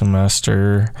first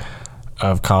semester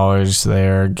of college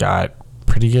there, got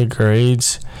pretty good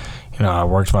grades. I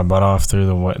worked my butt off through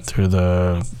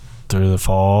the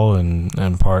fall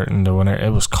and part into winter.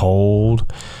 It was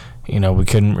cold. We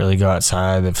couldn't really go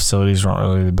outside. The facilities weren't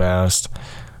really the best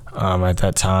at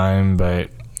that time, but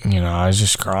I was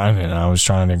just grinding. I was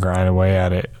trying to grind away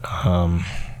at it.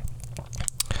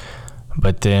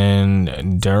 But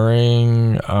then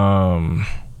during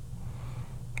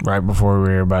right before we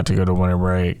were about to go to winter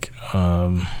break,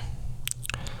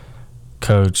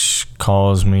 Coach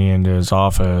calls me into his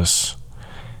office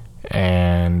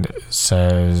and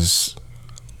says,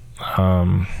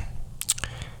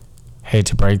 "Hate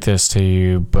to break this to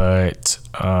you, but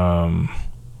I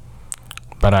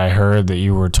heard that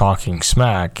you were talking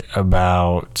smack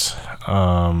about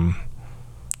the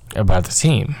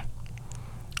team."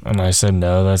 And I said,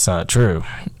 "No, that's not true."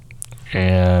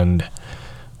 And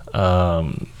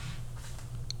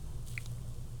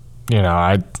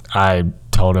I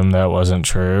told him that wasn't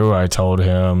true. I told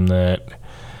him that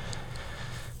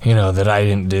that I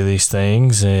didn't do these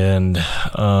things, and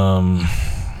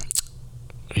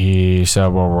he said,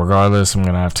 "Well, regardless, I'm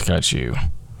gonna have to cut you."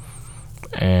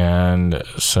 And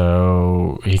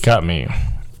so he cut me,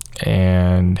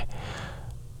 and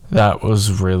that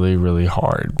was really, really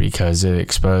hard because it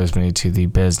exposed me to the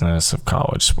business of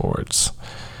college sports.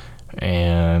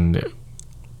 And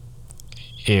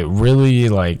it really,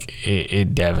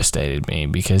 it devastated me,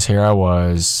 because here I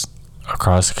was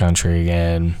across the country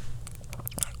again,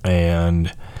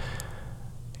 and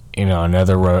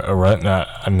another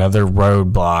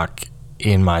roadblock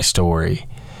in my story.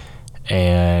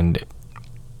 And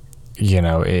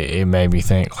it made me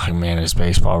think, man, is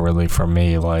baseball really for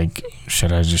me?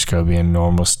 Should I just go be a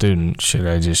normal student? Should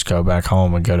I just go back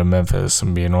home and go to Memphis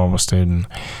and be a normal student?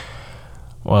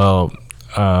 Well,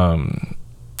 I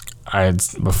had,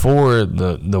 before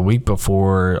the week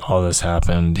before all this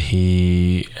happened,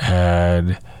 I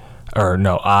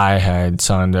had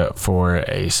signed up for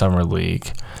a summer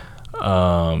league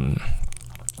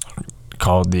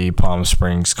called the Palm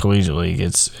Springs Collegiate League.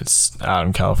 It's out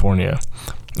in California,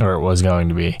 or it was going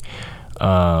to be,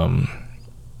 and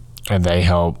they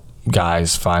help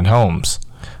guys find homes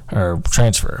or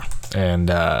transfer. And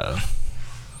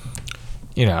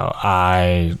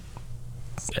as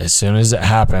soon as it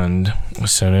happened,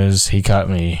 as soon as he cut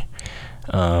me,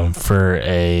 for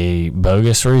a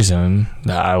bogus reason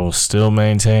that I will still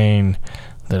maintain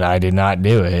that I did not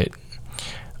do it,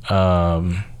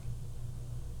 I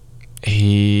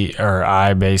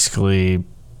basically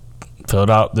filled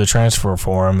out the transfer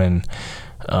form, and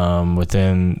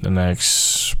within the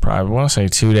next, probably, I want to say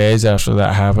 2 days after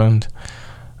that happened,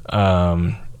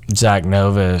 Zach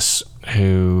Novus,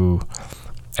 who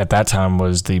at that time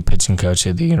was the pitching coach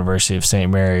at the University of St.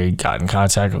 Mary, got in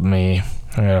contact with me.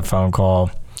 I got a phone call,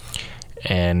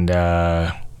 and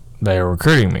they were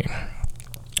recruiting me,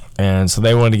 and so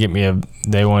they wanted to get me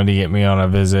on a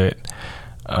visit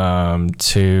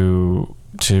to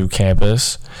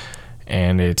campus,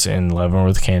 and it's in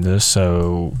Leavenworth, Kansas.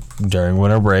 So during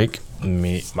winter break,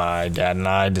 my dad and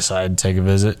I decided to take a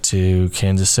visit to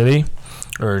Kansas City,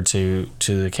 or to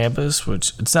the campus,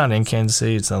 which it's not in Kansas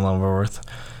City, it's in Leavenworth.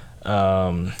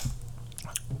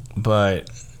 But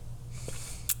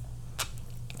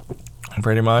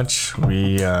pretty much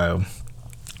we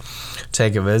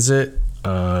take a visit,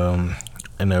 and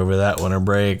over that winter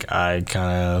break, I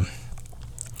kind of,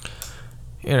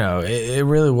 it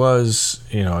really was,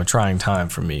 a trying time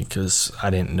for me, because I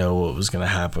didn't know what was going to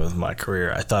happen with my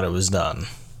career. I thought it was done.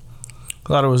 I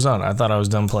thought I was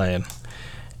done playing.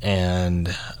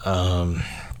 And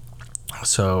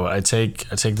so I take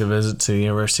the visit to the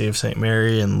University of St.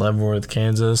 Mary in Leavenworth,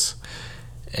 Kansas,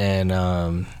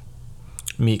 and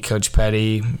meet Coach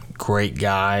Petty. Great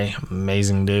guy,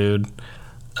 amazing dude.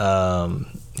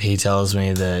 He tells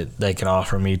me that they can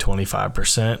offer me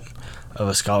 25% of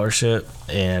a scholarship,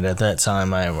 and at that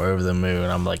time I am over the moon.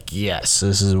 I'm like, yes,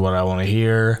 this is what I want to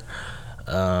hear.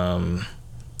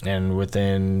 And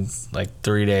within like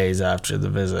 3 days after the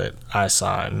visit, I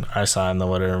signed the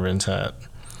letter of intent.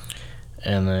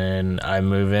 And then I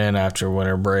move in after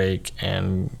winter break,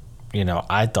 and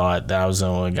I thought that I was the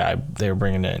only guy they were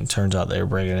bringing in. Turns out they were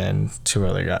bringing in 2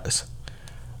 other guys.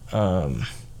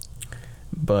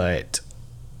 But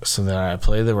so then I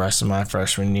played the rest of my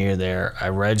freshman year there. I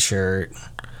redshirt,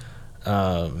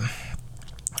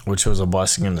 which was a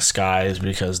blessing in disguise,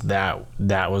 because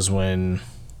that was when,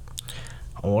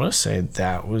 I want to say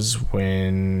that was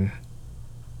when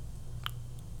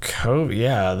COVID.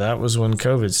 Yeah, that was when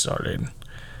COVID started.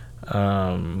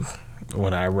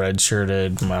 When I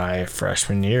redshirted my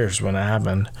freshman year is when it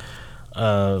happened.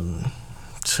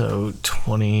 So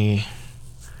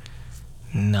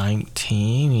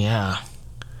 2019, yeah.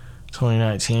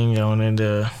 2019 going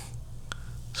into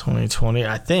 2020,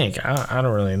 I think. I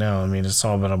don't really know. I mean, it's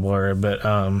all been a blur. But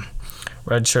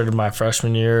redshirted my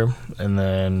freshman year, and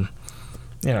then,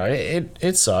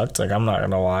 it sucked. Like, I'm not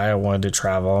going to lie. I wanted to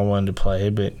travel. I wanted to play.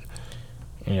 But,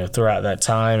 throughout that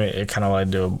time, it kind of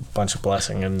led to a bunch of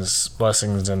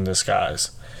blessings in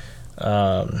disguise.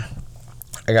 I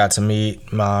got to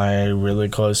meet my really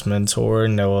close mentor,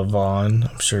 Noah Vaughn.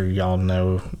 I'm sure y'all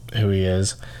know who he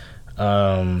is.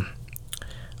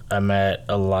 I met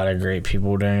a lot of great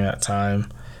people during that time.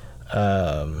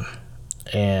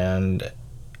 And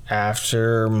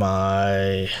after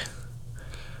my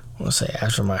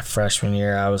freshman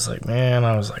year, I was like,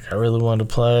 I really wanted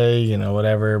to play,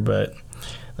 whatever. But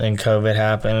then COVID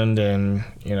happened, and,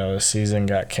 the season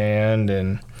got canned.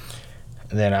 And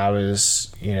then I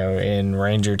was, in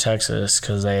Ranger, Texas,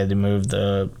 because they had to move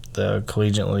the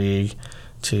collegiate league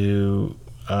to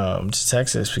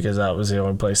Texas, because that was the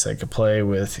only place they could play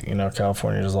with,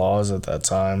 California's laws at that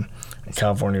time. And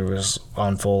California was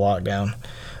on full lockdown.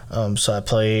 So I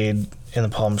played in the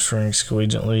Palm Springs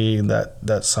Collegiate League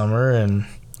that summer, and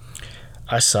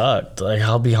I sucked. Like,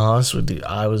 I'll be honest with you,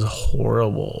 I was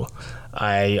horrible.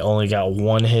 I only got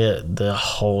 1 hit the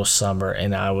whole summer,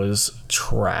 and I was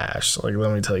trash. Like,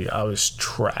 let me tell you, I was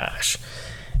trash.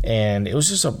 And it was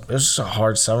just a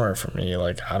hard summer for me.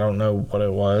 Like, I don't know what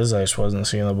it was. I just wasn't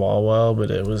seeing the ball well,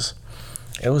 but it was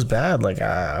bad. Like,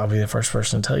 I'll be the first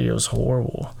person to tell you, it was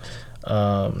horrible.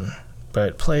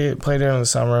 But play during the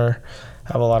summer,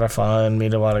 have a lot of fun,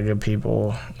 meet a lot of good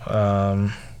people,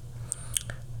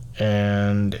 and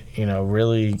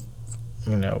really,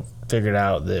 figured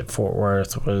out that Fort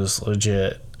Worth was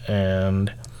legit,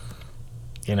 and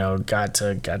got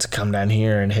to come down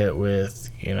here and hit with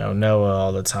Noah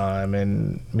all the time,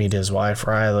 and meet his wife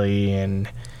Riley, and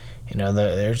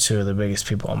they're 2 of the biggest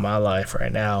people in my life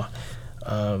right now.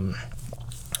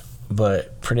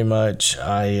 But pretty much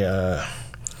I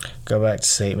go back to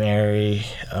St. Mary,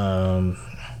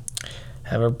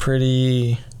 have a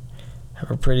pretty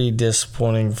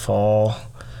disappointing fall,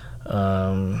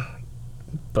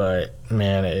 but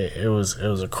man, it was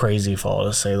a crazy fall,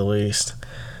 to say the least.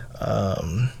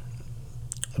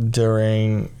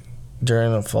 during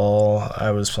the fall,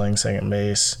 I was playing second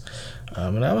base,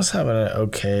 and I was having an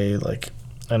okay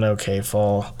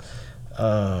fall,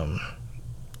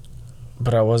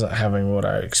 but I wasn't having what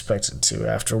I expected to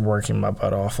after working my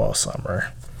butt off all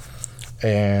summer,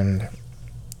 and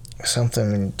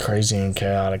something crazy and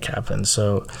chaotic happened.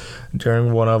 So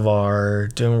during one of our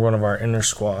inter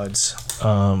squads,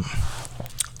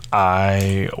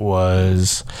 I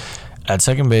was at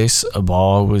second base. A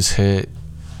ball was hit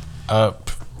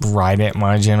up right at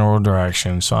my general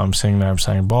direction. So I'm sitting there, I'm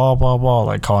saying ball, ball, ball,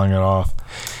 like calling it off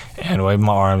and waving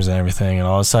my arms and everything. And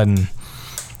all of a sudden,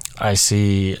 I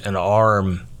see an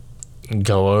arm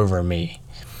go over me.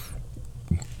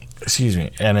 Excuse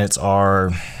me. And it's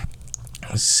our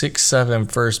 6'7"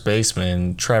 first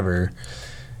baseman, Trevor,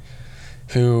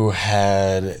 who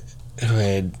had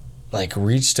like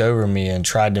reached over me and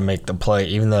tried to make the play,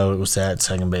 even though it was at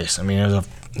second base. I mean, it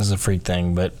was a freak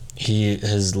thing, but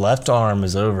his left arm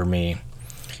is over me,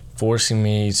 forcing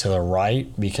me to the right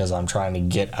because I'm trying to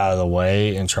get out of the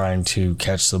way and trying to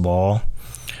catch the ball.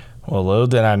 Well, little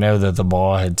did I know that the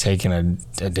ball had taken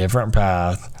a different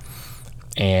path,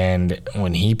 and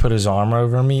when he put his arm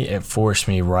over me, it forced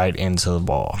me right into the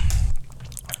ball,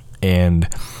 and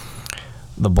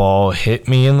the ball hit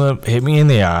me in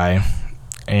the eye,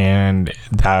 and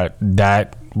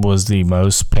that was the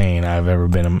most pain I've ever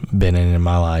been in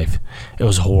my life. It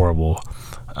was horrible.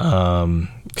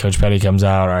 Coach Petty comes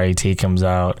out, our AT comes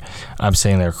out. I'm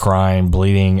sitting there crying,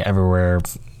 bleeding everywhere,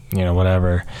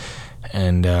 whatever.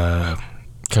 And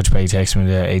Coach Petty takes me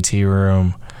to the AT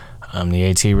room. The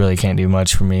AT really can't do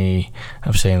much for me.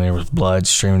 I'm sitting there with blood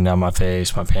streaming down my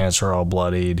face. My pants are all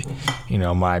bloodied.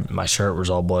 My shirt was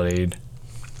all bloodied.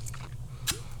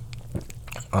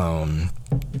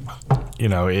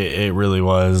 It really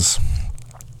was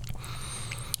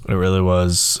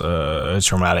a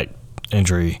traumatic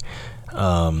injury.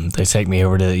 They take me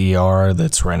over to the ER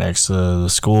that's right next to the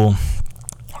school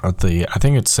I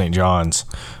think it's St. John's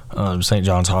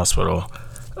Hospital.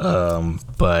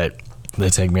 But they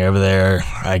take me over there.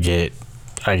 I get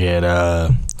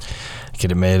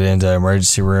admitted into the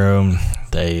emergency room.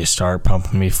 They start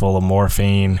pumping me full of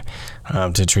morphine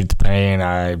to treat the pain.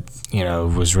 I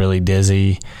was really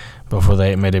dizzy before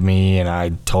they admitted me, and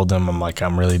I told them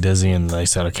I'm really dizzy, and they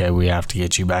said, okay, we have to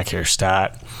get you back here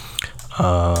stat.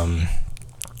 And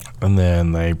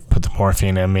then they put the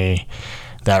morphine in me.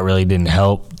 That really didn't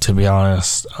help, to be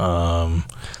honest.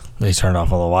 They turned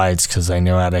off all the lights because they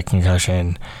knew I had a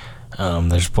concussion.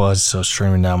 There's blood still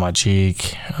streaming down my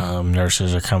cheek.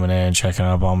 Nurses are coming in, checking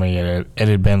up on me. It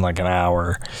had been like an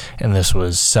hour, and this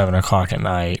was 7 o'clock at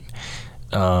night.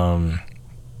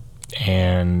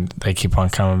 And they keep on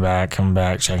coming back,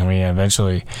 checking me. And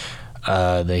eventually,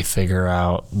 they figure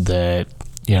out that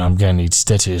I'm gonna need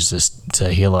stitches to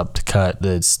heal up the cut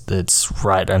that's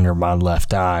right under my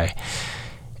left eye.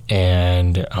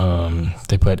 And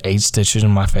they put 8 stitches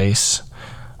in my face.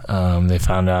 They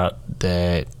found out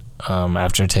that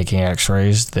after taking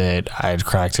x-rays that I had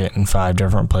cracked it in 5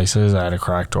 different places. I had a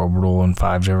cracked orbital in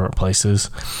 5 different places.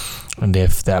 And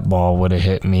if that ball would have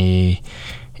hit me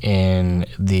in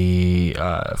the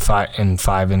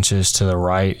 5 inches to the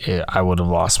right, I would have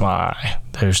lost my eye.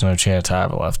 There's no chance I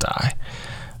have a left eye.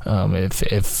 If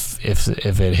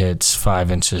it hits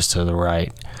 5 inches to the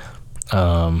right,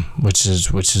 which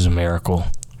is a miracle.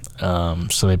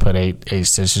 So they put 8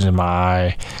 stitches in my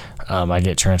eye. I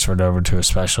get transferred over to a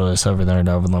specialist over there in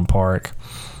Overland Park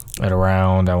at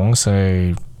around, I want to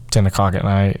say 10 o'clock at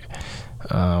night.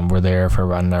 We're there for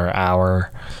about another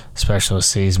hour. Specialist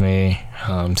sees me,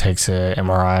 takes an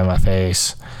MRI of my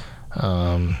face.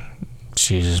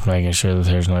 She's just making sure that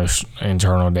there's no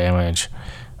internal damage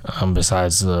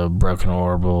besides the broken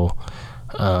orbital.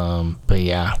 But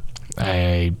yeah,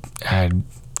 I had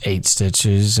 8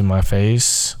 stitches in my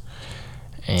face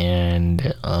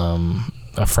and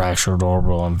a fractured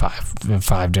orbital in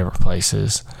five different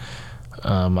places.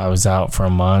 I was out for a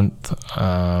month.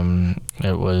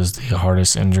 It was the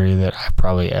hardest injury that I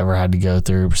probably ever had to go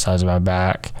through besides my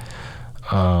back.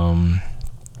 It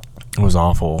was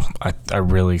awful. I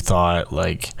really thought,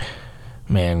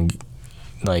 man,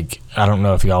 I don't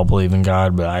know if y'all believe in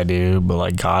God, but I do.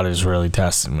 But God is really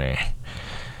testing me.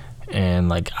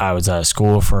 And I was out of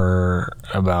school for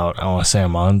about, I want to say, a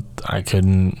month. I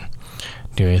couldn't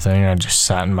do anything. I just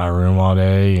sat in my room all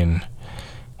day, and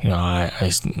I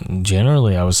was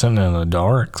sitting in the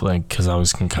dark, because I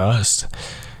was concussed,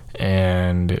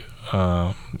 and it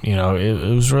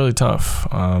was really tough.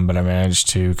 But I managed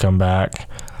to come back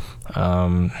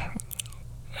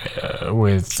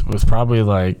with probably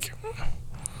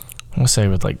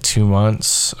 2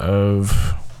 months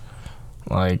of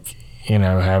like,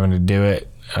 having to do it,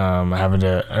 having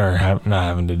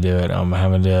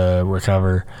to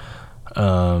recover,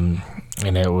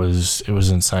 and it was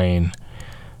insane.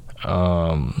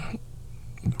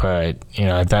 But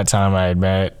at that time I had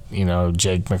met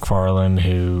Jake McFarland,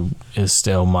 who is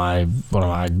still one of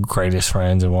my greatest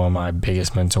friends and one of my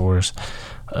biggest mentors.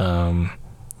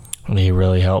 He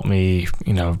really helped me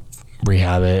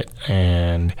rehab it,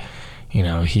 and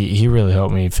he really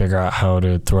helped me figure out how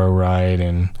to throw right,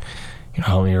 and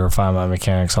help me refine my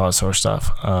mechanics, all that sort of stuff.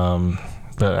 But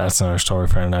that's another story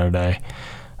for another day.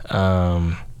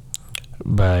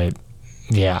 But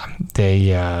yeah,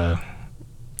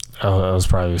 it was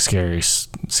probably the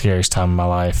scariest time of my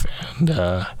life,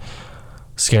 and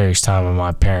scariest time of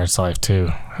my parents' life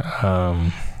too.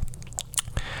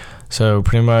 So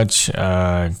pretty much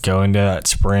going to that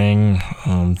spring,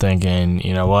 thinking,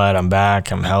 what, I'm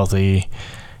back, I'm healthy,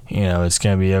 it's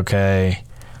going to be okay,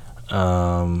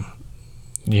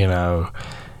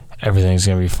 everything's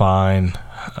going to be fine,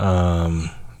 I'm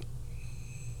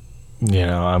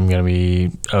going to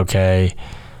be okay,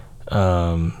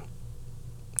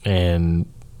 and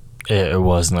it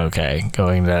wasn't okay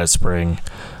going to that spring.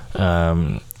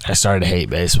 I started to hate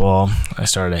baseball. I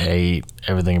started to hate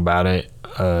everything about it,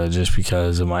 just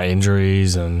because of my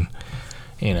injuries and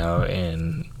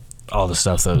and all the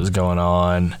stuff that was going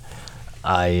on.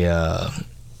 I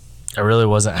really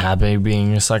wasn't happy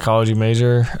being a psychology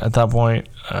major at that point.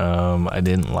 I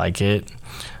didn't like it.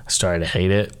 I started to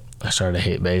hate it. I started to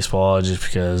hate baseball just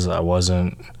because I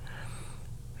wasn't,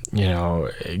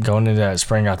 going into that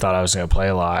spring, I thought I was going to play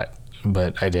a lot,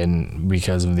 but I didn't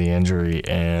because of the injury,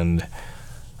 and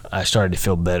I started to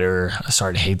feel bitter. I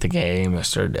started to hate the game. I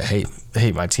started to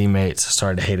hate my teammates. I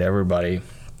started to hate everybody.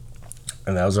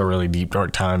 And that was a really deep,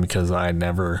 dark time because I had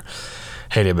never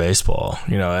hated baseball.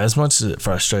 As much as it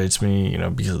frustrates me,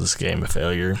 because of this game of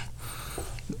failure.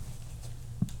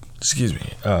 Excuse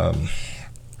me. I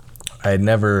had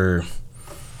never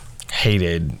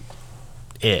hated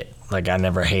it. Like, I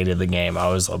never hated the game. I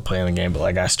always loved playing the game,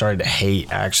 but I started to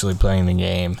hate actually playing the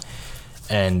game.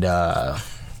 And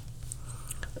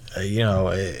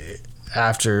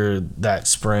after that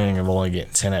spring of only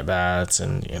getting 10 at bats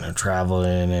and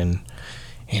traveling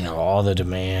and all the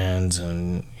demands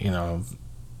and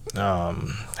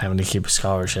having to keep a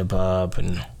scholarship up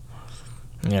and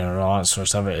all that sort of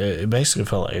stuff, it basically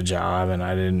felt like a job, and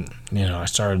I didn't I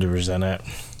started to resent it.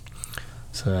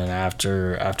 So then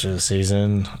after the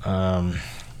season, I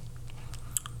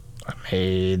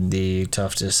made the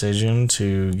tough decision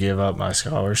to give up my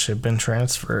scholarship and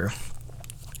transfer.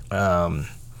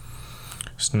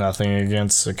 There's nothing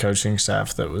against the coaching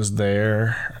staff that was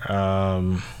there.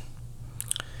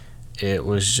 It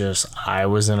was just I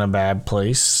was in a bad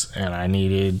place, and I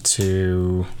needed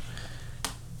to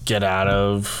get out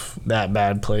of that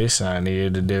bad place, and I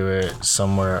needed to do it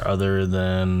somewhere other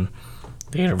than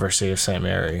the University of St.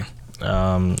 Mary.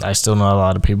 I still know a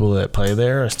lot of people that play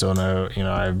there. I still know,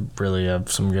 I really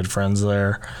have some good friends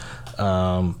there.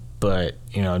 But,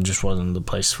 it just wasn't the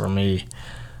place for me.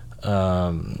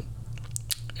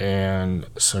 And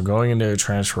so going into a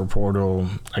transfer portal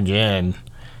again,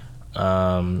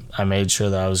 I made sure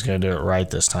that I was going to do it right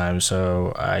this time.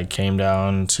 So I came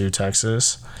down to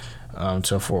Texas,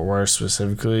 to Fort Worth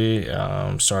specifically,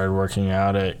 started working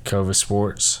out at Cova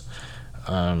Sports.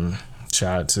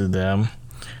 Shout out to them.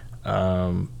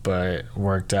 But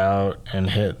worked out and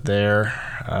hit there.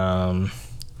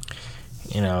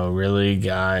 Really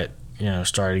got,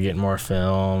 started getting more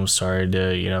film, started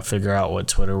to, figure out what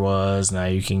Twitter was. Now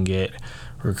you can get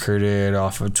recruited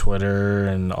off of Twitter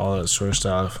and all that sort of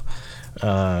stuff.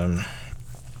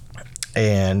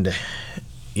 And,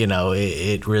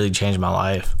 it really changed my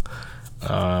life.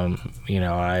 I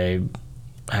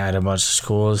had a bunch of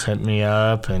schools hit me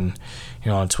up and,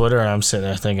 on Twitter, and I'm sitting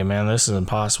there thinking, man, this is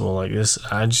impossible. Like this,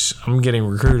 I'm getting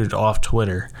recruited off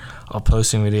Twitter. I'm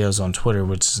posting videos on Twitter,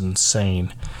 which is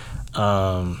insane.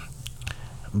 But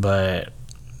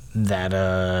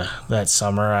that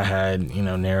summer I had,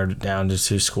 narrowed it down to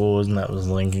two schools, and that was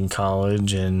Lincoln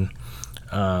College and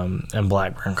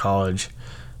Blackburn College.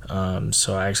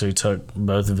 So I actually took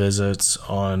both visits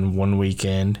on one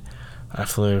weekend. I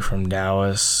flew from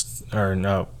Dallas, from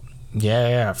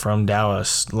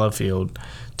Dallas, Love Field,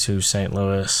 to St.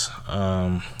 Louis.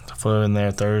 Flew in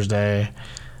there Thursday,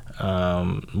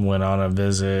 went on a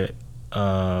visit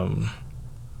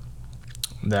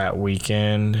that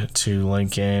weekend to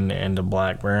Lincoln and to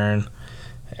Blackburn.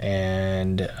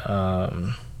 And, at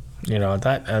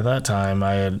that time,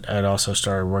 I had also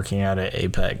started working out at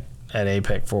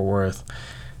APEC Fort Worth.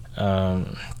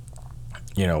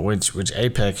 which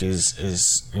APEC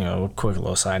is a quick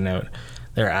little side note.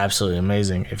 They're absolutely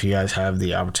amazing. If you guys have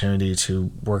the opportunity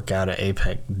to work out at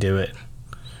APEC, do it.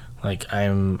 Like I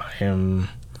am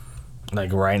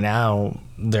like right now,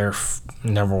 their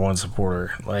number one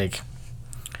supporter. Like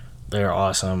they're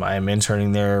awesome. I am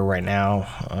interning there right now,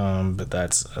 but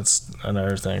that's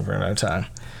another thing for another time.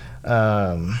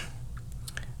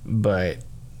 But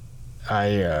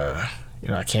I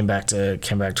came back to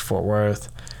Fort Worth,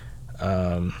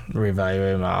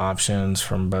 reevaluated my options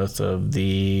from both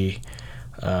the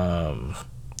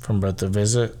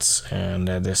visits, and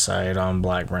I decided on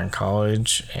Blackburn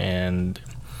College. And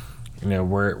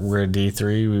we're a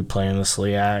D3. We play in the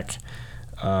SLIAC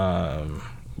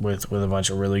with a bunch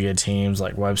of really good teams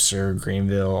like Webster,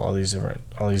 Greenville, all these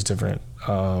different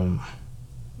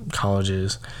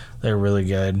colleges. They're really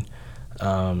good.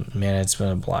 Man, it's been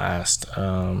a blast.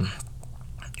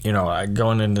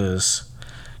 Going into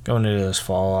this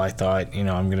fall, I thought,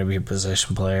 I'm going to be a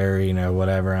position player,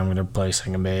 whatever. I'm going to play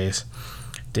second base.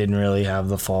 Didn't really have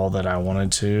the fall that I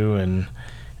wanted to, and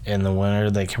in the winter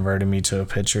they converted me to a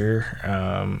pitcher,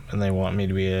 and they want me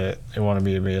to be a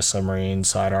submarine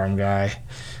sidearm guy.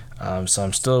 So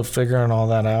I'm still figuring all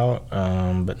that out,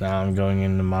 but now I'm going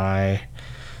into my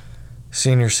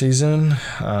senior season,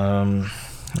 and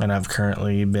I've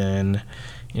currently been,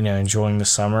 enjoying the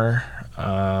summer,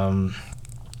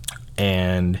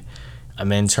 and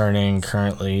I'm interning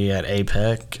currently at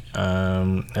APEC,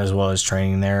 as well as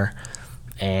training there,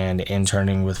 and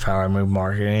interning with Power Move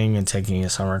Marketing and taking a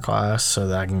summer class so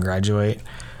that I can graduate.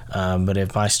 But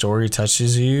if my story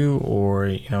touches you or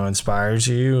inspires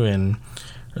you and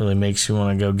really makes you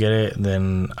want to go get it,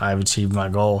 then I've achieved my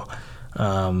goal.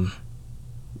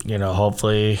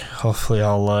 Hopefully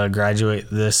I'll graduate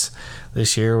this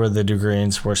year with a degree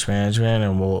in sports management,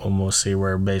 and we'll see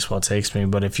where baseball takes me.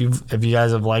 But if you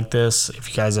guys have liked this, if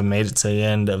you guys have made it to the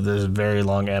end of this very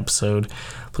long episode,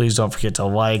 please don't forget to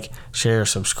like, share,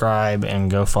 subscribe,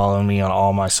 and go follow me on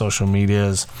all my social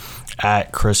medias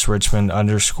at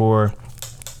ChrisRichmond_.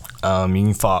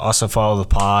 You can also follow the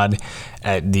pod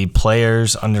at the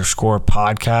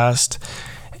Players_podcast,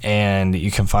 and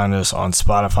you can find us on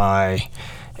Spotify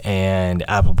and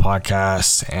Apple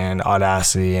Podcasts and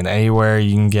Audacity and anywhere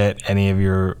you can get any of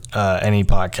your any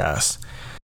podcasts.